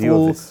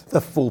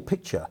full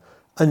picture.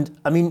 And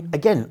I mean,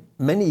 again,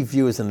 many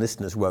viewers and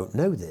listeners won't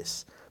know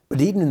this,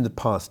 but even in the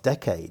past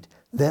decade,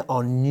 there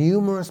are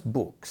numerous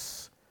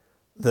books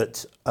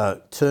that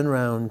turn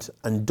around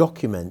and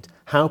document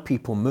how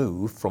people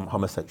move from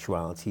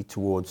homosexuality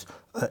towards,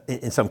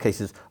 in some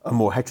cases, a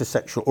more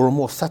heterosexual or a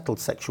more settled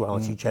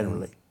sexuality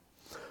generally.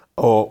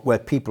 Or where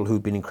people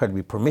who've been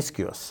incredibly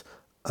promiscuous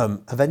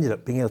have ended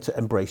up being able to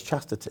embrace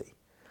chastity.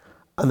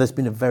 And there's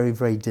been a very,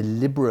 very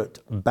deliberate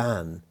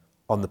ban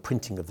on the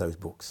printing of those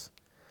books.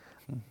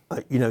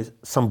 You know,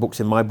 some books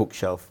in my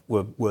bookshelf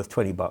were worth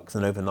 $20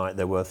 and overnight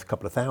they're worth a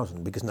couple of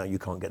thousand because now you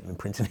can't get them in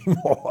print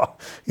anymore.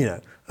 You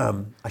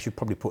know, I should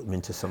probably put them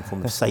into some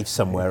form of safe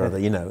somewhere or other,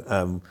 you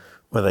know,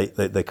 where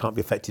they can't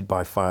be affected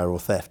by fire or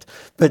theft.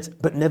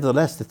 But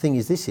nevertheless, the thing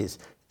is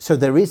so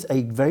there is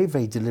a very,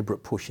 very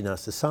deliberate push in our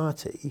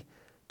society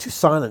to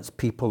silence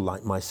people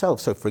like myself.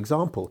 So for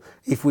example,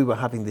 if we were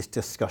having this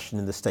discussion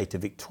in the state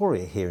of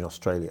Victoria here in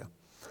Australia,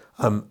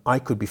 I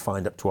could be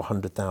fined up to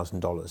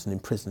 $100,000 and in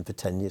prison for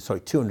 10 years,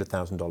 sorry,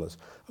 $200,000.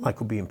 And I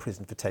could be in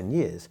prison for 10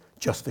 years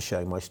just for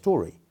sharing my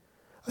story.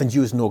 And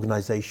you as an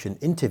organisation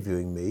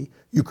interviewing me,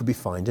 you could be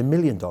fined $1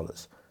 million.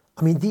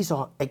 I mean, these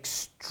are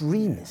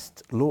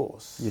extremist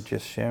laws. You're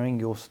just sharing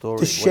your story.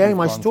 Just sharing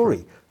my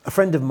story. A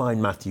friend of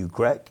mine, Matthew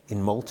Grech,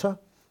 in Malta,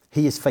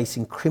 he is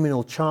facing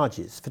criminal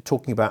charges for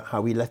talking about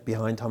how he left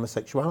behind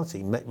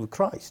homosexuality, met with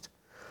Christ.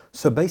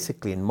 So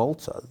basically in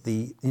Malta,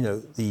 the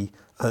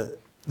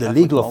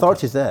legal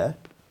authorities there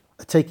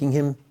are taking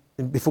him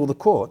before the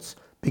courts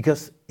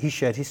because he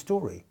shared his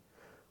story.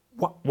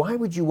 Why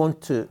would you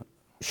want to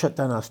shut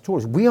down our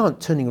stories? We aren't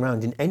turning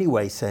around in any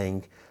way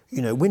saying,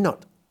 you know, we're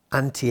not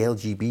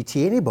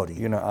anti-LGBT anybody.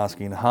 You're not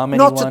asking to harm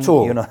anyone. Not at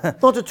all.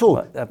 Not at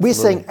all. We're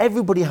saying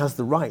everybody has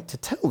the right to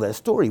tell their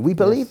story. We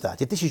believe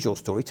that. If this is your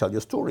story, tell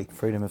your story.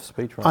 Freedom of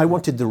speech. Right I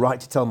wanted the right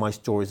to tell my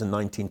story as a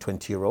 19,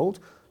 20-year-old,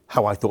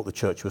 how I thought the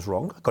church was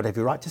wrong. I've got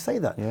every right to say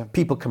that. Yeah.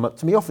 People come up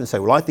to me often and say,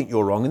 well, I think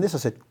you're wrong in this. I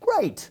said,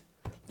 great,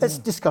 let's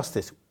discuss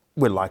this.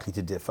 We're likely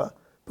to differ,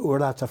 but we're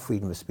allowed to have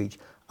freedom of speech.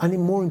 And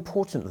more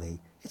importantly,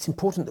 it's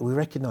important that we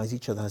recognise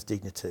each other as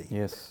dignity.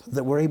 Yes.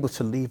 That we're able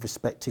to leave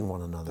respecting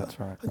one another. That's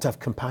right. And to have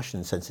compassion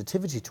and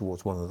sensitivity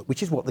towards one another,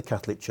 which is what the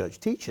Catholic Church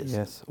teaches.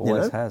 Yes,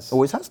 always has.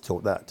 Always has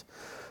taught that.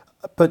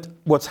 But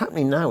what's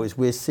happening now is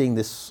we're seeing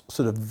this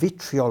sort of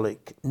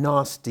vitriolic,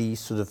 nasty,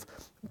 sort of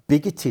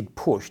bigoted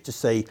push to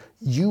say,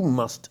 you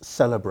must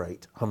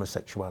celebrate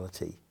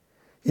homosexuality.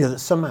 You know, that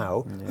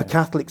somehow a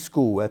Catholic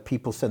school where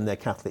people send their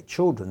Catholic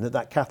children,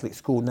 that Catholic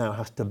school now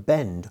has to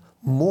bend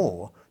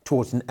more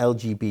towards an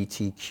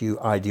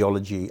LGBTQ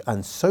ideology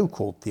and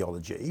so-called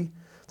theology.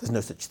 There's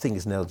no such thing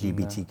as an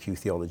LGBTQ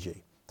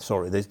theology.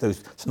 Sorry, it's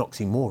an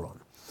oxymoron.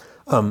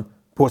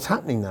 But what's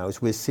happening now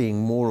is we're seeing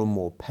more and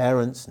more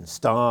parents and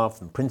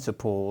staff and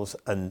principals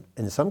and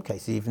in some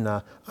cases even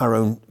our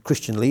own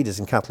Christian leaders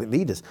and Catholic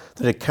leaders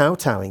that are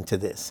kowtowing to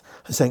this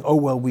and saying, oh,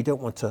 well, we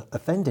don't want to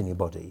offend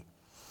anybody.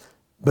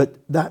 But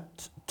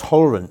that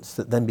tolerance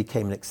that then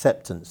became an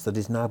acceptance that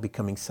is now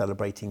becoming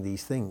celebrating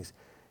these things.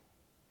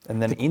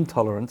 And then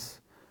intolerance.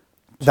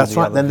 That's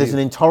right. Then there's an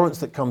intolerance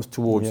that comes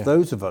towards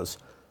those of us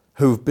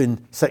who've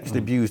been sexually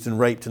abused and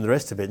raped and the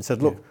rest of it and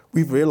said, look,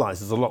 we've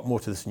realised there's a lot more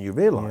to this than you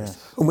realised.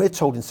 Yes. And we're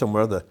told in some way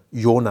or other,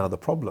 you're now the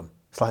problem.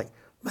 It's like,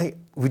 mate,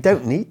 we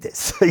don't need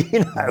this.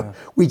 You know,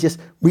 we just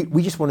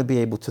want to be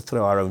able to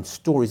throw our own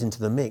stories into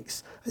the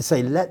mix and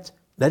say, let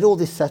all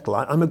this settle.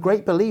 I'm a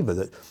great believer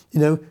that,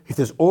 you know, if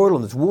there's oil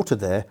and there's water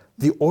there,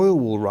 the oil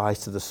will rise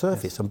to the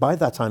surface. Yes. And by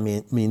that I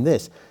mean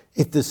this.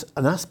 If there's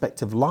an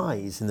aspect of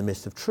lies in the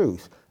midst of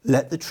truth,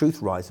 let the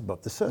truth rise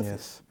above the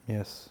surface. Yes,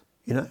 yes.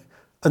 You know?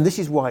 And this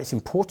is why it's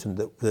important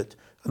that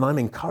and I'm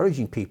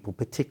encouraging people,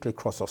 particularly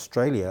across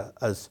Australia,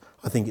 as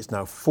I think it's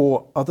now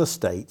 4 other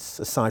states,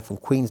 aside from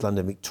Queensland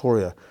and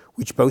Victoria,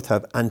 which both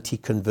have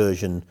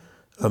anti-conversion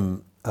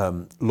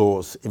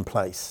laws in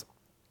place.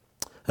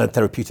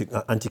 Therapeutic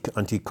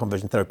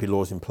anti-conversion therapy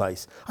laws in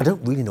place. I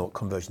don't really know what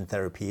conversion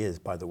therapy is,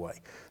 by the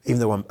way, even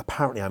though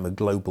I'm a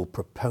global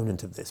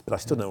proponent of this, but I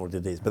still don't know what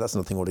it is. But that's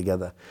another thing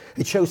altogether.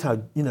 It shows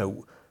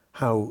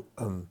how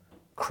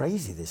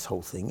crazy this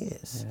whole thing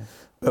is. Yeah.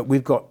 But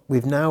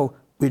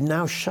we're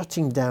now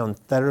shutting down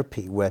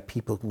therapy where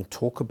people can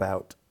talk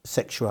about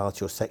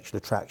sexuality or sexual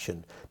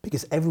attraction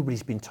because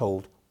everybody's been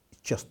told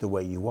it's just the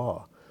way you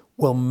are.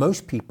 Well,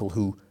 most people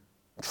who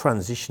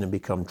transition and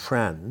become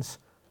trans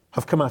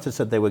have come out and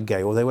said they were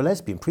gay or they were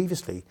lesbian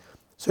previously.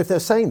 So if they're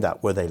saying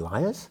that, were they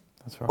liars?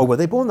 That's right. Or were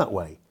they born that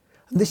way?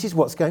 And this is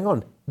what's going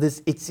on.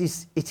 There's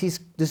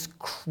this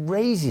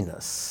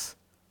craziness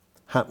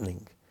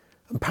happening.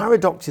 And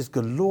paradoxes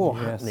galore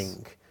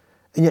happening.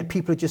 And yet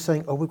people are just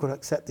saying, oh, we've got to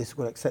accept this, we've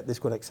got to accept this,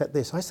 we've got to accept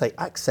this. I say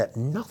accept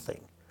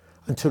nothing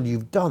until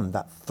you've done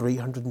that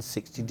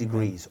 360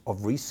 degrees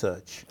of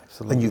research.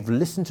 Absolutely. And you've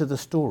listened to the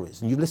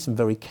stories, and you've listened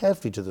very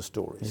carefully to the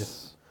stories.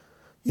 Yes.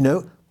 You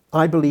know,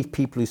 I believe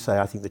people who say,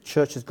 I think the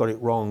church has got it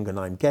wrong and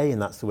I'm gay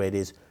and that's the way it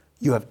is.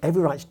 You have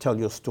every right to tell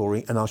your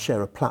story, and I'll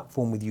share a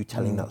platform with you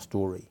telling that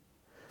story.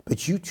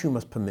 But you too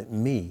must permit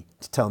me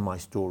to tell my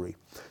story.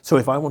 So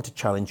if I want to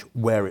challenge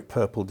Wear It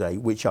Purple Day,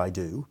 which I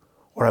do,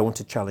 or I want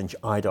to challenge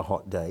Ida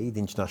Hot Day, the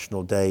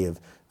International Day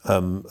of, I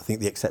think,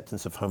 the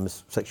acceptance of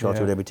homosexuality,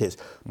 whatever it is,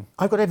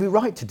 I've got every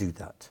right to do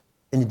that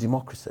in a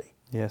democracy.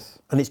 Yes.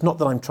 And it's not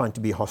that I'm trying to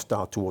be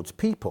hostile towards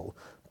people,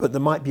 but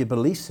there might be a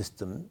belief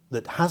system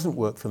that hasn't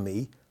worked for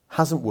me,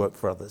 hasn't worked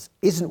for others,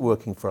 isn't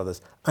working for others,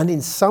 and in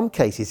some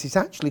cases it's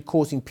actually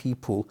causing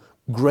people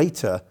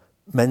greater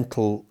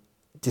mental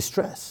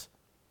distress.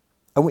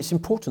 And it's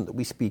important that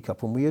we speak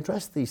up and we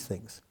address these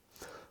things.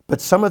 But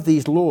some of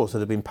these laws that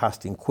have been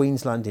passed in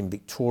Queensland, in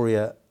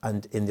Victoria,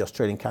 and in the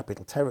Australian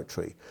Capital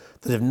Territory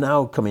that have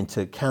now come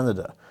into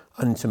Canada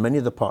and into many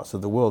other parts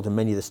of the world and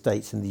many of the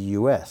states in the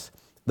US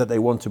that they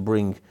want to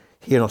bring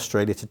here in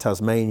Australia to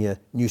Tasmania,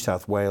 New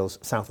South Wales,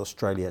 South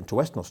Australia, and to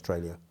Western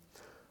Australia.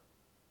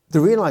 The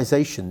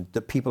realization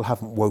that people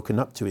haven't woken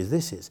up to is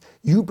this is,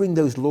 you bring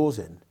those laws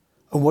in,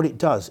 and what it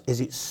does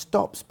is it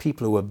stops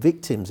people who are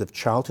victims of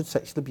childhood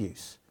sexual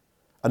abuse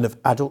and of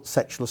adult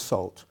sexual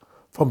assault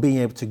from being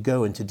able to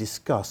go and to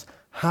discuss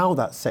how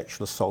that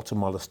sexual assault and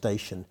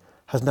molestation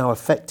has now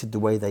affected the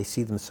way they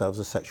see themselves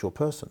as a sexual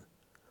person.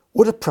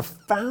 What a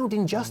profound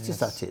injustice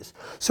that is.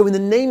 So in the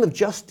name of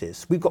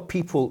justice, we've got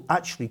people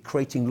actually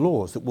creating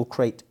laws that will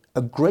create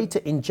a greater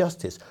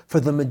injustice for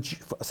the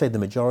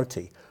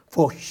majority,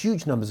 for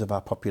huge numbers of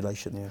our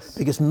population. Yes.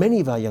 Because many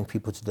of our young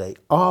people today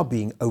are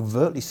being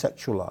overtly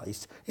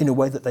sexualized in a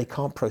way that they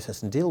can't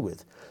process and deal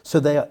with. So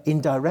they are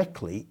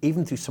indirectly,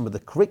 even through some of the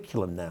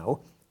curriculum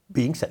now,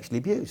 being sexually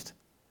abused.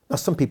 Now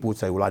some people would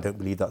say, well, I don't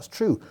believe that's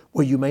true.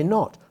 Well, you may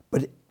not,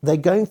 but they're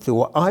going through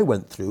what I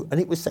went through, and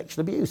it was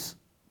sexual abuse.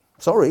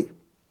 Sorry.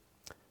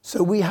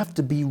 So we have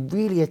to be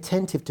really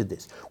attentive to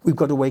this. We've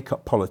got to wake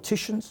up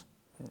politicians.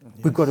 Yes.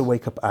 We've got to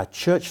wake up our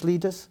church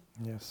leaders.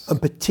 Yes.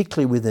 And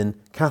particularly within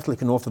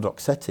Catholic and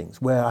Orthodox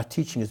settings, where our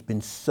teaching has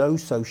been so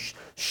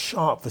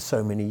sharp for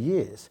so many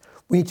years,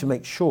 we need to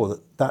make sure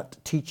that that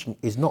teaching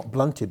is not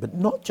blunted, but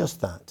not just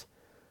that.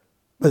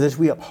 But as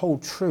we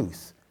uphold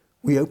truth,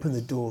 we open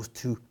the doors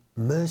to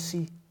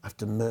mercy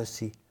after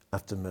mercy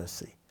after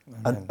mercy.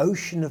 Amen. An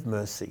ocean of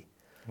mercy.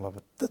 Love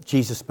it. That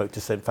Jesus spoke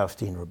to St.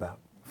 Faustina about.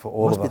 For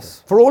all of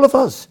us. For all of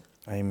us.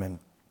 Amen.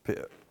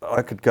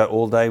 I could go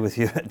all day with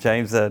you,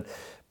 James,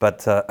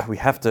 but we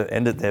have to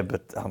end it there.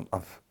 But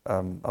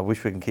I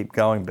wish we can keep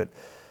going. But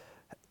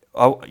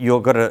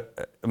you've got to.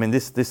 I mean,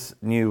 this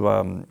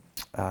new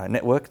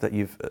network that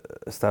you've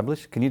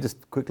established. Can you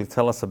just quickly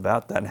tell us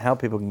about that and how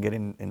people can get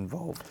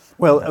involved?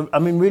 Well, I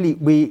mean, really,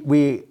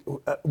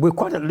 we're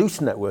quite a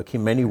loose network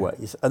in many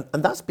ways,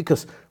 and that's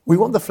because we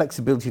want the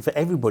flexibility for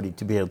everybody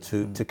to be able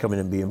to come in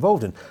and be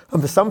involved in.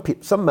 And for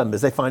some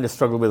members, they find a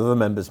struggle with other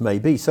members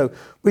maybe. So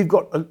we've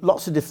got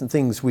lots of different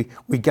things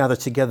we gather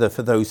together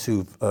for those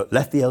who've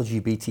left the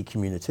LGBT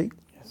community.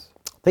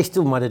 They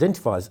still might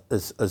identify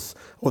as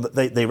or that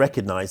they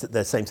recognise that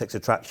their same-sex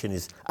attraction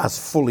is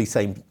as fully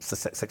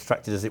same-sex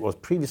attracted as it was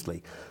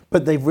previously.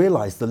 But they've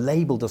realised the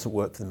label doesn't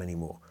work for them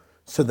anymore.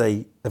 So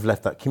they have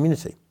left that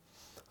community.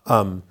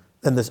 Then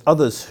there's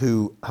others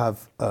who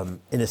have,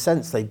 in a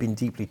sense, they've been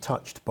deeply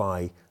touched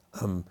by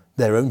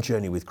their own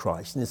journey with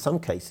Christ. And in some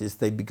cases,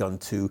 they've begun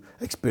to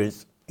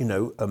experience,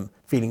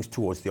 feelings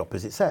towards the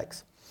opposite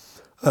sex.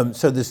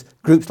 So there's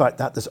groups like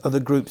that. There's other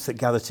groups that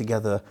gather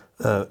together,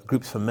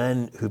 groups for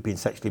men who've been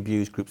sexually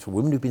abused, groups for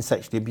women who've been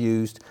sexually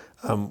abused.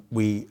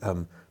 We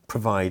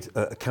provide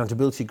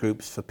accountability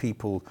groups for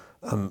people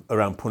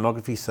around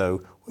pornography.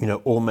 So,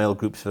 all male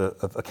groups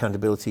of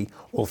accountability,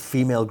 all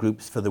female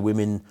groups for the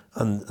women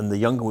and the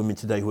younger women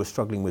today who are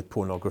struggling with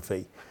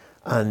pornography.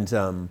 And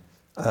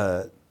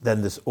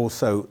then there's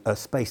also a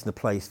space and a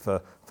place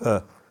for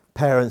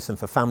parents and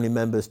for family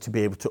members to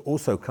be able to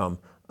also come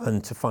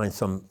and to find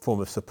some form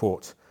of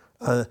support.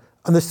 And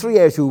there's three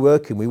areas we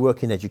work in. We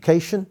work in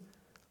education,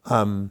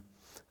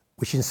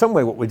 which in some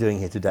way what we're doing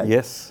here today.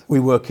 Yes.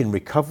 We work in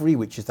recovery,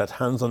 which is that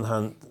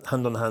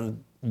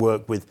hand-on-hand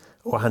work with,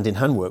 or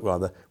hand-in-hand work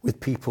rather, with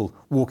people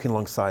walking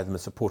alongside them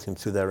and supporting them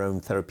through their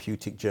own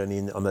therapeutic journey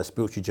and on their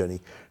spiritual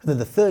journey. And then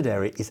the third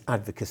area is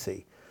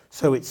advocacy.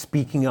 So it's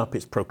speaking up,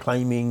 it's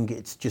proclaiming,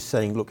 it's just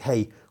saying, look,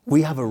 hey,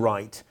 we have a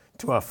right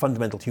to our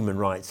fundamental human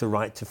rights, a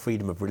right to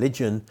freedom of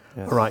religion,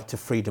 a right to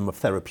freedom of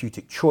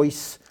therapeutic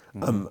choice,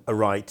 a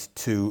right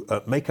to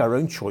make our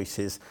own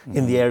choices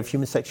in the area of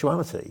human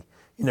sexuality.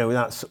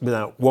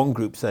 Without one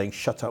group saying,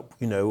 shut up,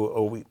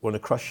 or we want to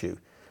crush you.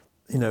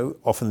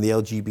 often the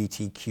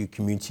LGBTQ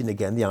community, and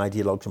again, the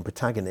ideologues and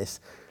protagonists,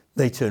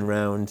 they turn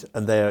around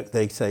and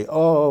they say,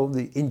 oh,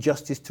 the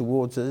injustice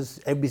towards us,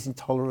 everybody's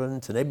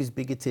intolerant and everybody's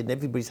bigoted and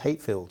everybody's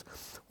hate-filled.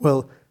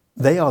 Well,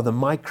 they are the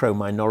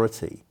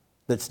micro-minority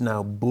that's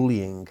now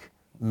bullying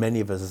many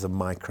of us as a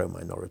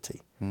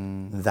micro-minority.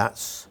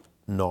 That's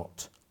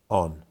not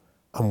on.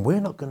 And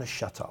we're not going to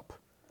shut up.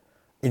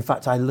 In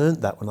fact, I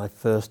learned that when I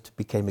first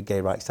became a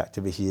gay rights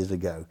activist years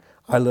ago.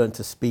 I learned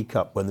to speak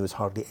up when there was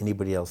hardly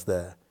anybody else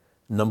there.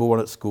 Number one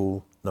at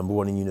school, number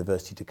one in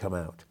university to come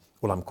out.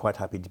 Well, I'm quite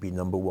happy to be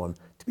number one,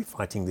 to be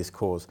fighting this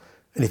cause.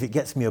 And if it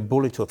gets me a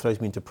bullet or throws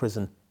me into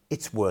prison,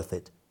 it's worth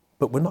it.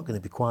 But we're not going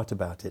to be quiet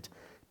about it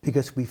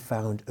because we've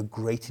found a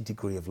greater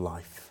degree of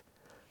life.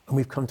 And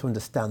we've come to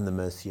understand the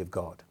mercy of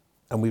God.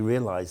 And we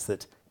realize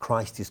that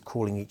Christ is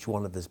calling each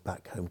one of us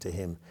back home to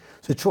him.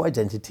 So true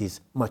identity is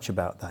much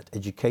about that.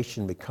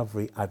 Education,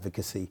 recovery,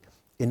 advocacy,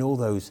 in all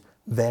those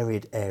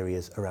varied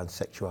areas around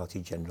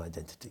sexuality, gender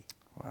identity.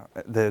 Wow.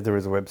 There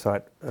is a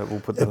website.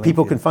 We'll put the link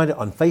people here. can find it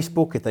on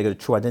Facebook. If they go to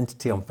True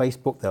Identity on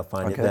Facebook, they'll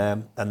find it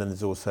there. And then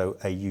there's also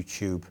a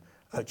YouTube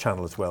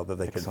channel as well that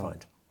they can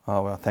find.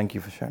 Oh, well, thank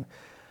you for sharing.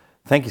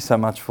 Thank you so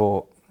much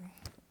for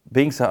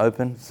being so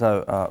open,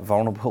 so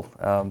vulnerable,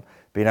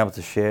 being able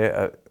to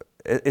share.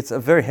 It's a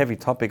very heavy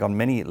topic on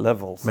many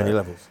levels. Many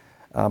levels.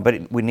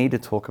 But we need to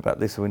talk about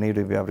this, and we need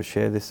to be able to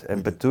share this,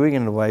 but doing it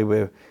in a way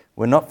where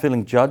we're not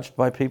feeling judged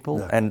by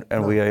people, and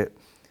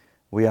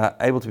we are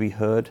able to be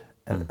heard,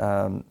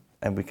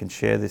 and we can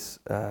share this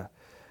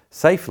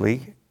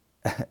safely,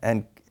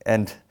 and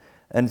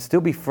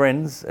still be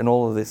friends and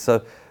all of this.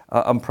 So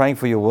I'm praying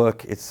for your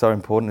work. It's so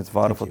important. It's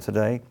vital for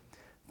today.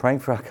 Praying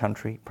for our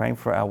country, praying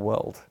for our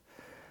world,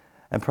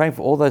 and praying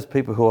for all those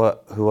people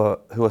who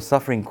are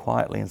suffering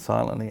quietly and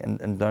silently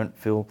and don't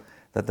feel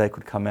that they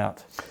could come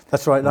out.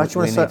 That's right. And I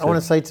want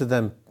to say to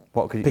them,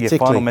 what could your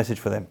final message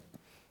for them?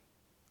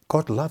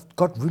 God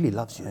really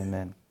loves you.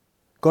 Amen.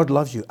 God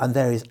loves you, and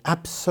there is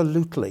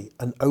absolutely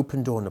an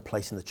open door and a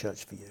place in the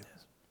church for you.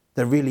 Yes.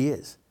 There really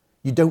is.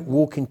 You don't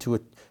walk into a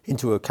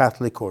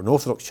Catholic or an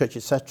Orthodox church,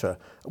 etc.,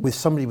 with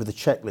somebody with a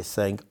checklist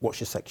saying, what's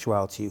your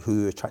sexuality,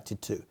 who you're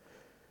attracted to.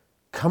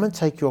 Come and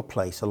take your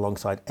place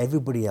alongside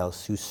everybody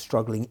else who's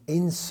struggling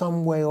in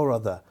some way or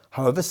other,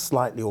 however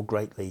slightly or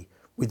greatly,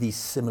 with these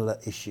similar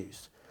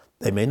issues.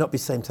 They may not be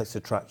same-sex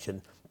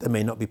attraction, there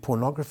may not be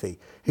pornography.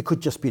 It could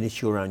just be an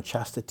issue around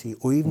chastity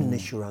or even an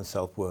issue around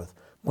self-worth.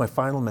 My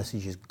final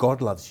message is God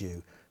loves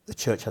you. The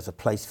church has a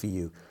place for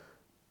you.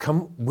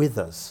 Come with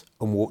us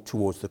and walk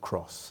towards the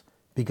cross,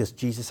 because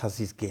Jesus has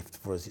his gift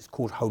for us. It's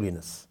called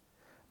holiness.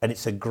 And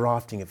it's a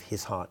grafting of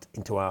his heart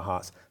into our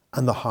hearts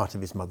and the heart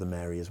of his mother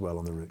Mary as well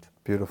on the route.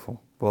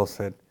 Beautiful. Well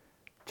said.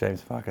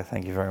 James Parker,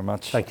 thank you very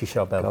much. Thank you,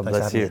 Charbel. God Thanks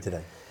for having you me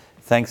today.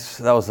 Thanks.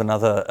 That was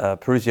another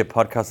Perusia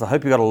podcast. I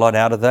hope you got a lot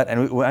out of that.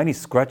 And we're only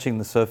scratching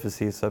the surface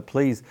here. So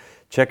please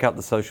check out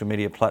the social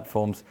media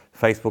platforms,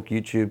 Facebook,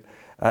 YouTube.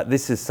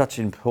 This is such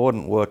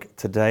important work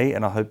today,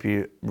 and I hope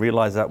you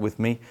realize that with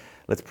me.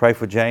 Let's pray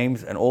for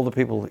James and all the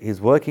people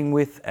he's working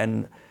with,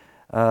 and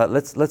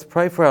let's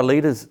pray for our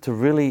leaders to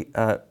really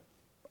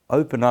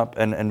open up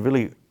and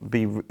really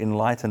be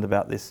enlightened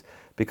about this,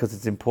 because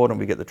it's important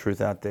we get the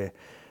truth out there.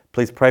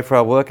 Please pray for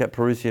our work at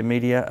Perusia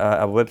Media,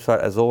 our website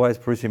as always,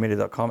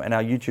 perusiamedia.com, and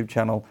our YouTube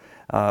channel,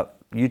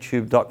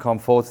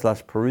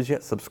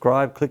 youtube.com/Perusia.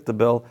 Subscribe, click the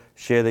bell,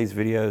 share these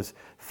videos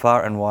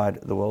far and wide.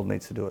 The world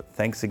needs to do it.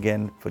 Thanks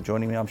again for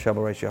joining me. I'm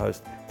Charbel, Raish, your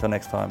host. Till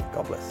next time,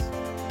 God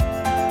bless.